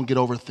just don't get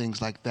over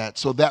things like that.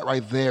 So that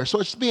right there.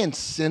 So it's being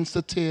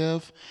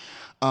sensitive,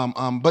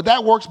 but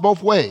that works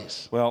both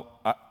ways. Well,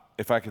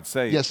 if I could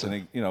say, yes,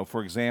 sir. You know,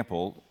 for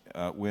example,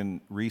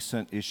 when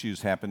recent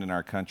issues happened in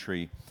our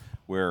country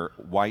where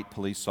white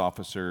police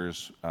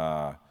officers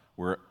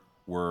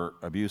were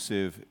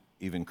abusive,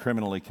 even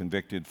criminally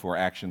convicted for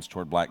actions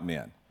toward black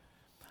men,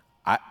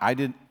 I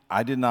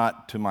did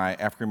not, to my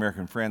African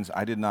American friends,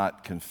 I did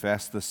not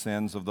confess the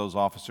sins of those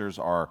officers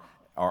or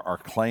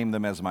claim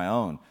them as my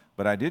own.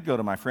 But I did go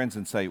to my friends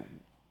and say,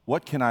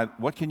 what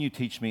can you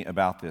teach me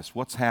about this?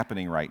 What's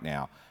happening right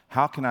now?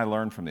 How can I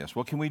learn from this?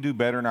 What can we do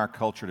better in our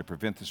culture to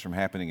prevent this from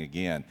happening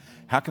again?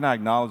 How can I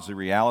acknowledge the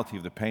reality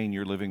of the pain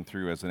you're living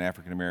through as an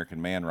African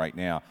American man right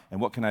now? And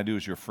what can I do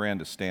as your friend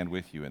to stand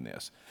with you in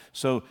this?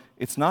 So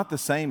it's not the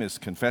same as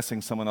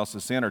confessing someone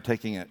else's sin or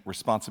taking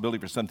responsibility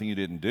for something you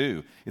didn't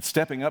do. It's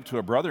stepping up to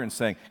a brother and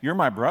saying, you're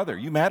my brother.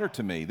 You matter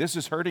to me. This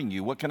is hurting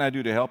you. What can I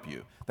do to help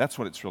you? That's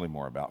what it's really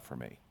more about for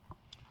me.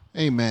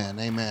 Amen,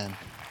 amen.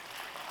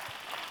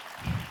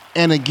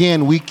 And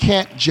again, we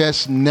can't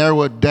just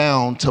narrow it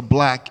down to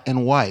black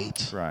and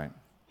white. Right.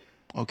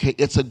 Okay,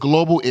 it's a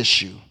global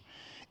issue,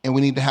 and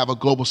we need to have a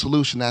global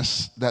solution.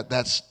 That's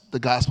the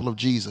gospel of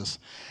Jesus.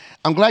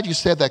 I'm glad you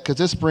said that, because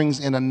this brings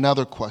in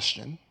another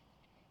question.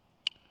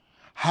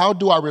 How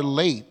do I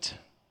relate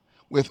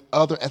with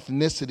other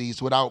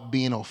ethnicities without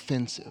being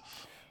offensive?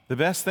 The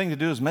best thing to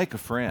do is make a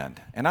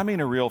friend, and I mean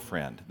a real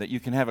friend that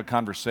you can have a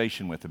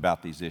conversation with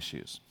about these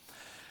issues.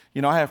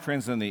 You know, I have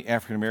friends in the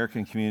African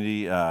American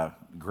community,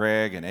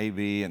 Greg and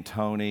AB and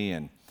Tony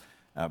and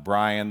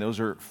Brian. Those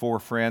are 4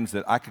 friends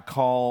that I could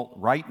call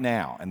right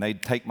now, and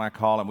they'd take my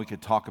call, and we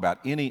could talk about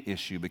any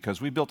issue,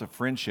 because we built a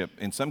friendship,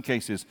 in some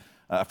cases,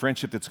 a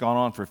friendship that's gone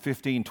on for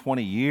 15,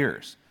 20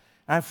 years.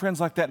 I have friends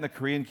like that in the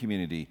Korean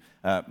community.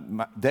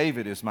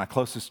 David is my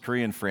closest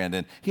Korean friend,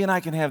 and he and I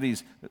can have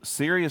these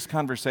serious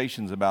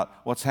conversations about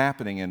what's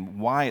happening and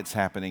why it's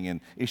happening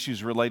and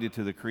issues related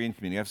to the Korean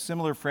community. I have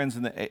similar friends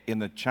in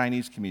the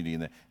Chinese community,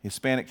 in the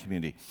Hispanic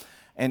community.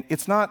 And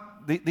it's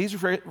not, these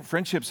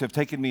friendships have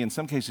taken me in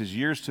some cases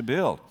years to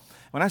build.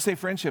 When I say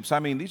friendships, I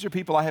mean these are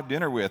people I have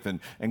dinner with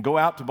and go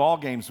out to ball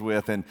games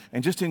with and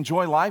just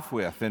enjoy life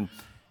with.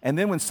 And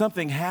then when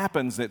something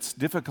happens that's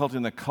difficult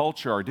in the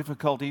culture or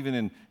difficult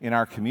even in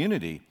our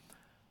community,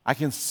 I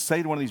can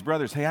say to one of these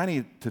brothers, hey, I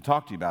need to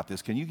talk to you about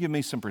this. Can you give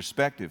me some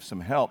perspective, some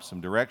help, some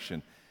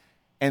direction?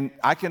 And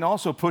I can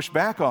also push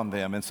back on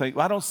them and say,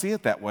 well, I don't see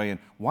it that way,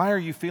 and why are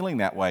you feeling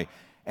that way?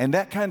 And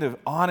that kind of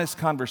honest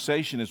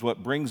conversation is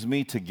what brings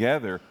me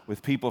together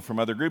with people from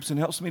other groups and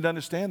helps me to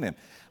understand them.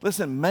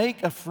 Listen,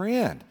 make a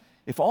friend.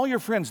 If all your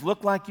friends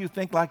look like you,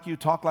 think like you,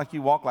 talk like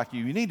you, walk like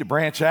you need to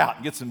branch out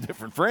and get some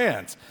different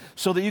friends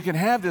so that you can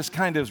have this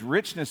kind of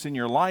richness in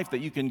your life that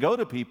you can go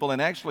to people and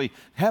actually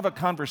have a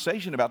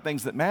conversation about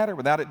things that matter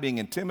without it being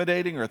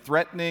intimidating or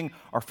threatening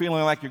or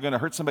feeling like you're going to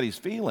hurt somebody's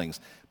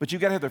feelings. But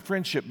you've got to have the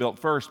friendship built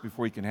first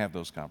before you can have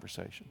those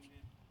conversations.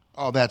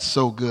 Oh, that's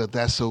so good.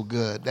 That's so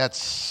good. That's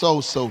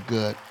so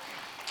good.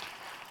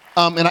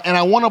 And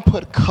I want to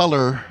put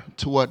color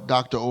to what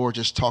Dr. Iorg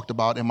just talked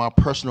about in my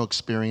personal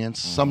experience.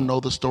 Some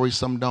know the story,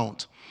 some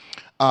don't.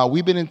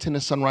 We've been attending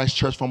Sunrise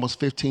Church for almost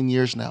 15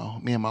 years now,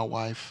 me and my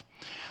wife.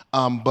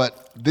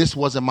 But this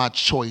wasn't my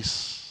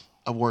choice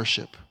of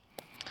worship.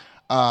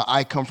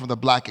 I come from the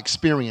Black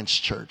Experience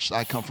Church.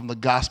 I come from the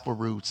gospel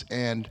roots.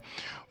 And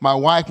my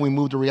wife, when we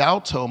moved to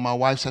Rialto, my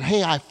wife said,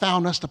 hey, I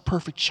found us the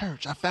perfect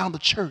church. I found the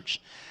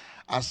church.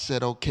 I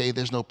said, okay,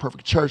 there's no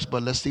perfect church,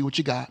 but let's see what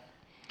you got.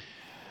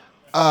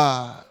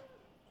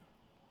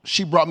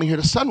 She brought me here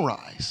to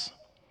Sunrise.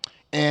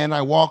 And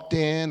I walked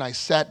in, I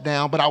sat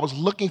down, but I was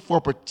looking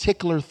for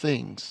particular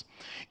things.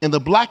 In the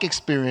Black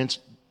Experience,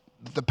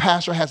 the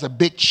pastor has a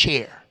big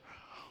chair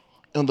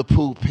in the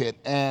pulpit,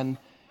 and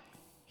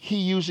he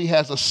usually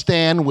has a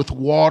stand with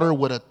water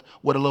with a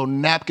little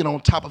napkin on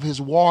top of his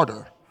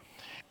water.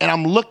 And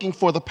I'm looking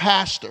for the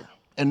pastor,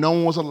 and no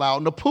one was allowed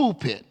in the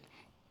pulpit.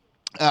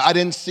 I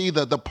didn't see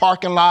the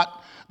parking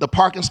lot, the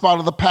parking spot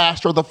of the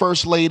pastor or the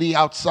first lady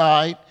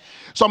outside.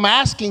 So I'm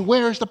asking,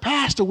 where's the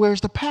pastor?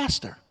 Where's the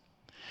pastor?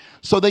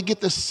 So they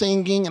get to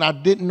singing, and I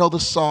didn't know the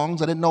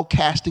songs. I didn't know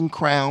Casting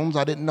Crowns.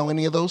 I didn't know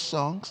any of those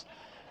songs.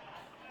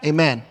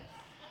 Amen.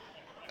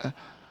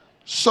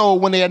 So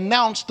when they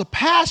announced the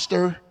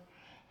pastor,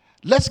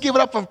 let's give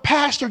it up for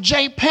Pastor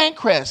Jay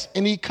Pancras.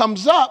 And he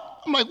comes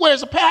up. I'm like, where's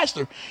the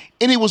pastor?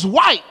 And he was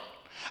white.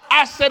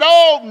 I said,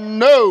 oh,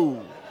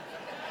 no.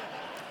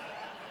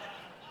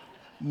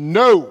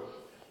 No.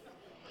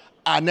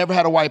 I never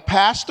had a white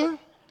pastor.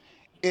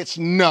 It's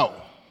no.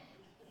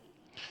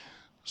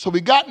 So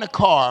we got in the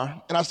car,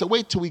 and I said,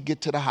 wait till we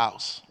get to the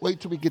house. Wait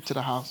till we get to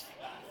the house.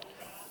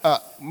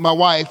 My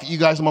wife, you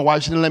guys know my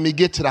wife, she didn't let me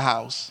get to the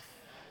house.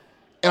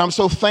 And I'm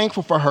so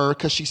thankful for her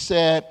because she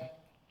said,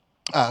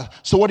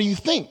 so what do you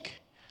think?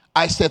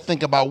 I said,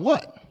 think about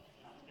what?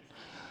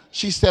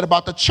 She said,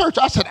 about the church.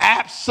 I said,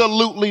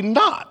 absolutely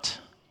not.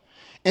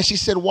 And she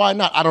said, why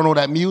not? I don't know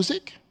that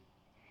music.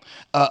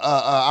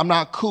 I'm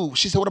not cool.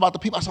 She said, what about the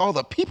people? I said, oh,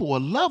 the people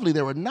were lovely.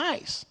 They were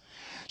nice.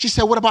 She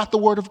said, what about the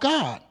word of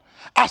God?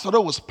 I said,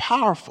 it was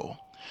powerful.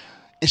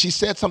 And she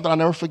said something I'll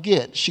never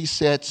forget. She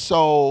said,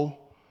 so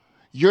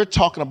you're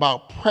talking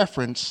about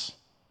preference,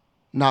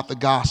 not the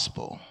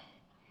gospel.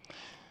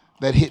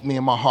 That hit me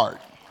in my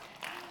heart.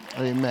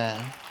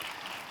 Amen.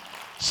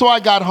 So I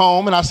got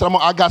home and I said,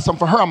 I got something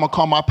for her. I'm going to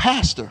call my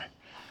pastor.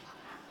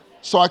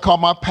 So I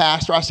called my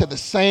pastor. I said the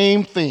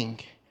same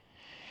thing.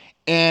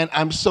 And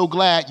I'm so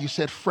glad you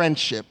said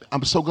friendship.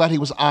 I'm so glad he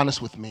was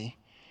honest with me.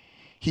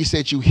 He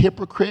said, you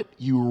hypocrite,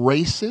 you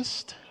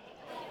racist.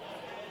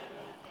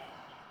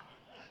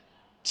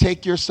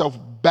 Take yourself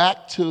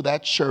back to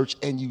that church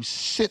and you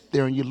sit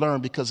there and you learn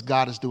because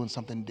God is doing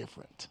something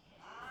different.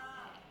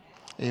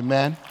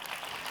 Amen.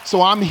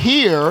 So I'm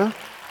here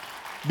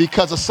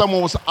because of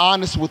someone was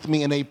honest with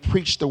me and they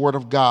preached the word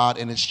of God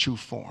in its true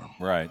form.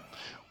 Right.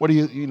 What are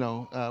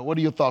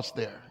your thoughts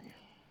there?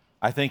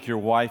 I think your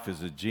wife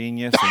is a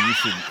genius, and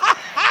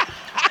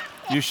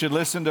you should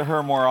listen to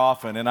her more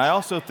often. And I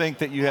also think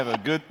that you had a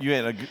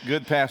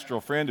good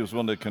pastoral friend who was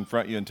willing to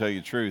confront you and tell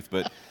you the truth.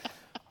 But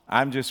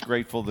I'm just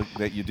grateful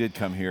that you did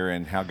come here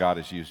and how God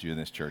has used you in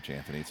this church,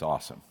 Anthony. It's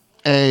awesome.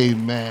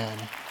 Amen.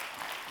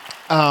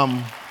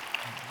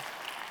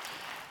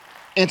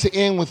 And to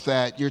end with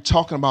that, you're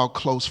talking about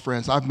close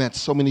friends. I've met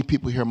so many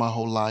people here my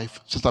whole life,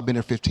 since I've been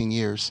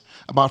here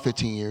about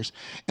 15 years.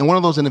 And one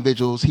of those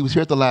individuals, he was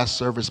here at the last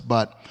service,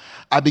 but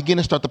I began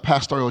to start the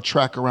pastoral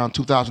track around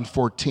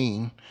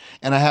 2014.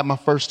 And I had my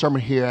first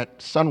sermon here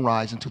at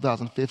Sunrise in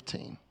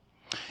 2015.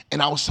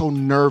 And I was so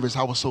nervous.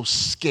 I was so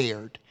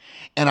scared.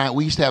 And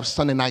we used to have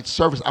Sunday night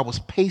service. I was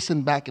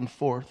pacing back and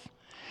forth.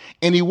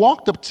 And he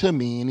walked up to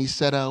me and he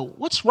said,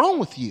 what's wrong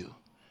with you?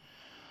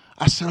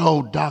 I said,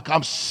 oh, Doc,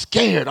 I'm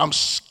scared.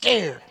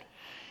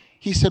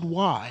 He said,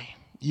 why?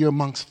 You're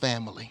amongst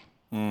family.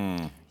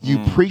 You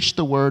preach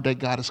the word that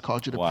God has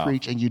called you to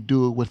preach, and you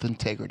do it with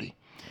integrity.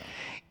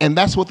 And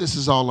that's what this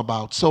is all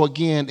about. So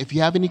again, if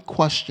you have any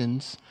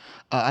questions,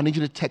 I need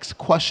you to text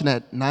question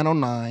at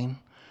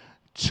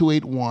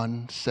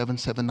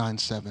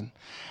 909-281-7797.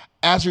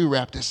 As we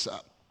wrap this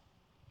up,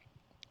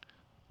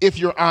 if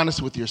you're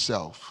honest with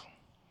yourself,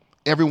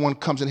 everyone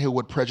comes in here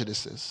with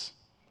prejudices,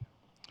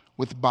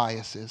 with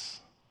biases.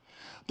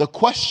 The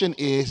question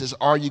is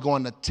are you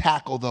going to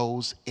tackle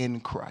those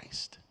in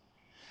Christ?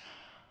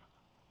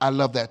 I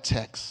love that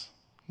text.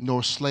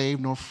 Nor slave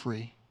nor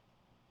free,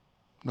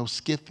 no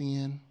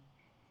Scythian,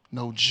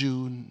 no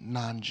Jew,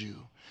 non-Jew.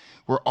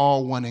 We're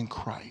all one in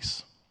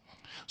Christ.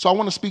 So I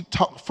want to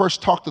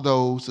first talk to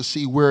those to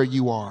see where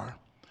you are.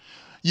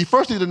 You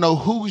first need to know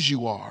whose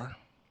you are,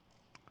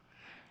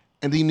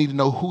 and then you need to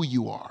know who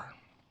you are.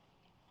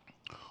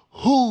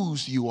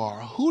 Whose you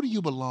are. Who do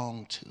you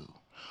belong to?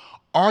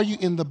 Are you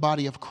in the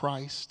body of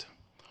Christ,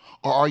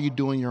 or are you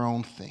doing your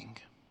own thing?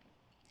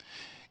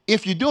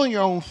 If you're doing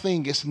your own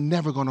thing, it's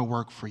never going to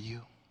work for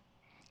you.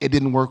 It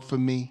didn't work for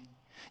me.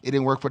 It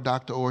didn't work for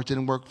Dr. Iorg. It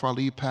didn't work for our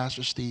lead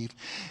pastor, Steve.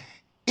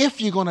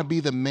 If you're going to be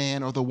the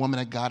man or the woman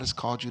that God has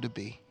called you to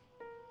be,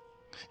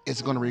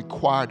 it's going to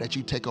require that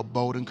you take a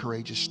bold and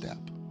courageous step.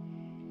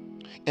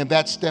 And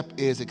that step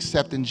is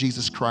accepting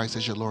Jesus Christ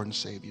as your Lord and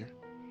Savior.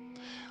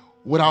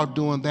 Without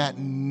doing that,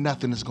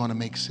 nothing is going to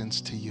make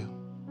sense to you.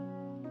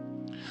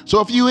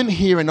 So if you're in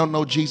here and don't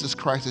know Jesus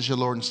Christ as your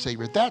Lord and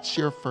Savior, that's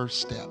your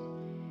first step.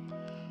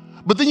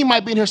 But then you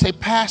might be in here and say,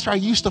 Pastor, I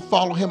used to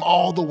follow him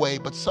all the way,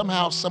 but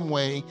somehow, some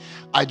way,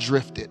 I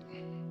drifted.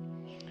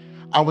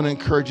 I want to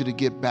encourage you to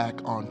get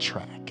back on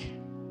track.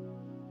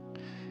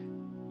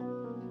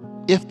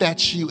 If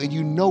that's you and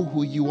you know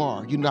who you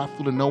are, you're not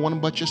fooling no one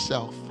but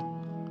yourself.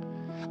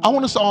 I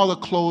want us all to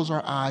close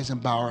our eyes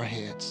and bow our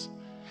heads.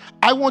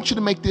 I want you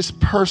to make this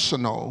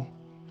personal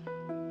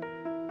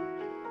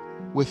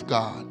with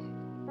God.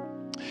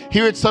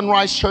 Here at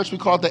Sunrise Church, we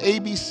call it the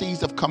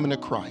ABCs of coming to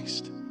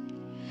Christ.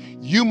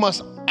 You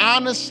must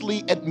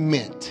honestly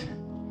admit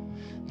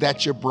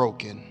that you're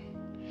broken.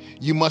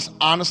 You must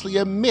honestly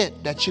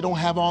admit that you don't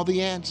have all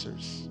the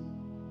answers.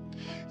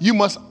 You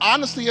must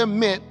honestly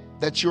admit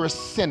that you're a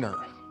sinner.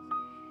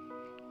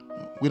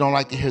 We don't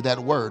like to hear that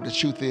word. The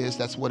truth is,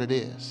 that's what it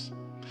is.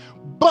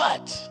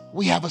 But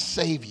we have a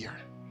Savior.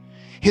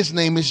 His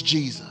name is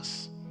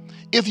Jesus.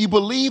 If you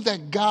believe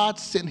that God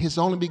sent his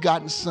only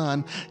begotten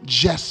Son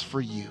just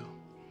for you,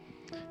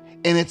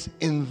 and it's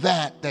in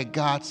that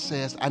God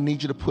says, I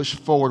need you to push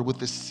forward with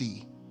the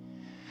C.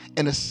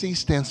 And the C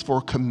stands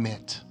for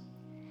commit.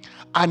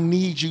 I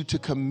need you to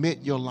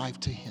commit your life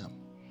to him.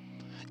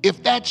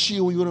 If that's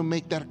you and you want to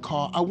make that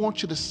call, I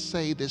want you to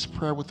say this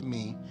prayer with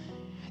me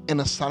in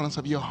the silence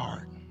of your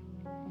heart.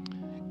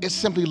 It's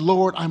simply,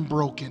 Lord, I'm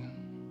broken.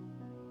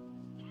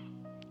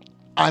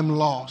 I'm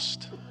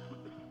lost.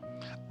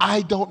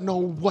 I don't know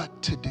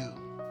what to do.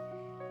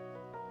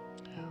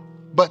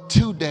 But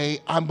today,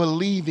 I'm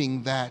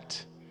believing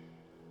that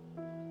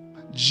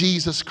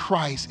Jesus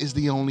Christ is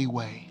the only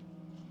way.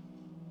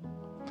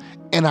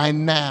 And I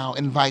now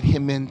invite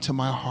him into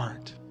my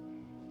heart.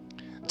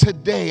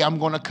 Today, I'm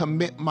going to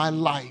commit my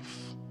life.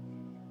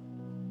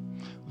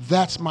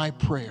 That's my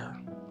prayer.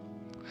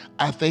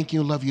 I thank you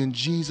and love you in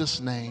Jesus'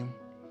 name.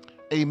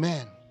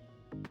 Amen.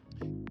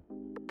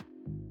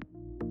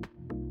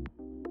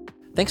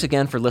 Thanks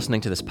again for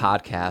listening to this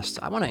podcast.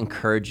 I want to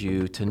encourage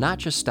you to not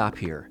just stop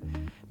here.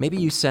 Maybe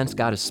you sense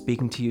God is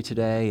speaking to you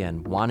today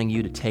and wanting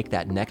you to take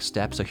that next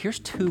step. So here's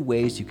 2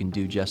 ways you can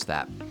do just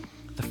that.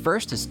 The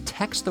first is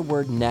text the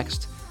word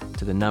NEXT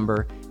to the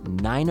number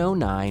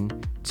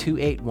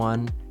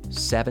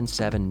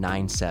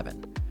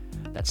 909-281-7797.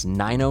 That's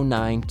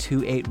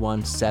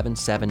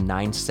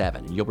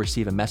 909-281-7797. You'll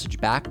receive a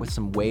message back with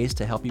some ways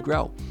to help you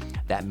grow.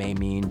 That may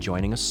mean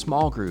joining a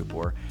small group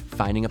or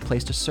finding a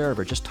place to serve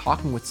or just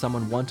talking with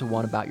someone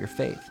one-to-one about your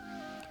faith.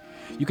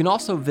 You can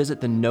also visit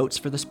the notes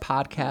for this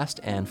podcast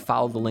and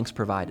follow the links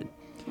provided.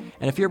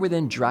 And if you're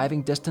within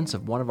driving distance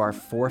of one of our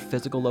 4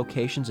 physical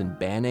locations in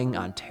Banning,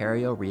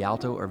 Ontario,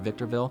 Rialto, or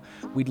Victorville,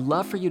 we'd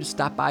love for you to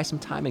stop by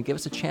sometime and give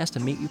us a chance to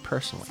meet you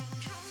personally.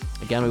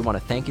 Again, we want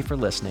to thank you for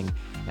listening,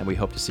 and we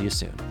hope to see you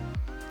soon.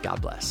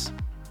 God bless.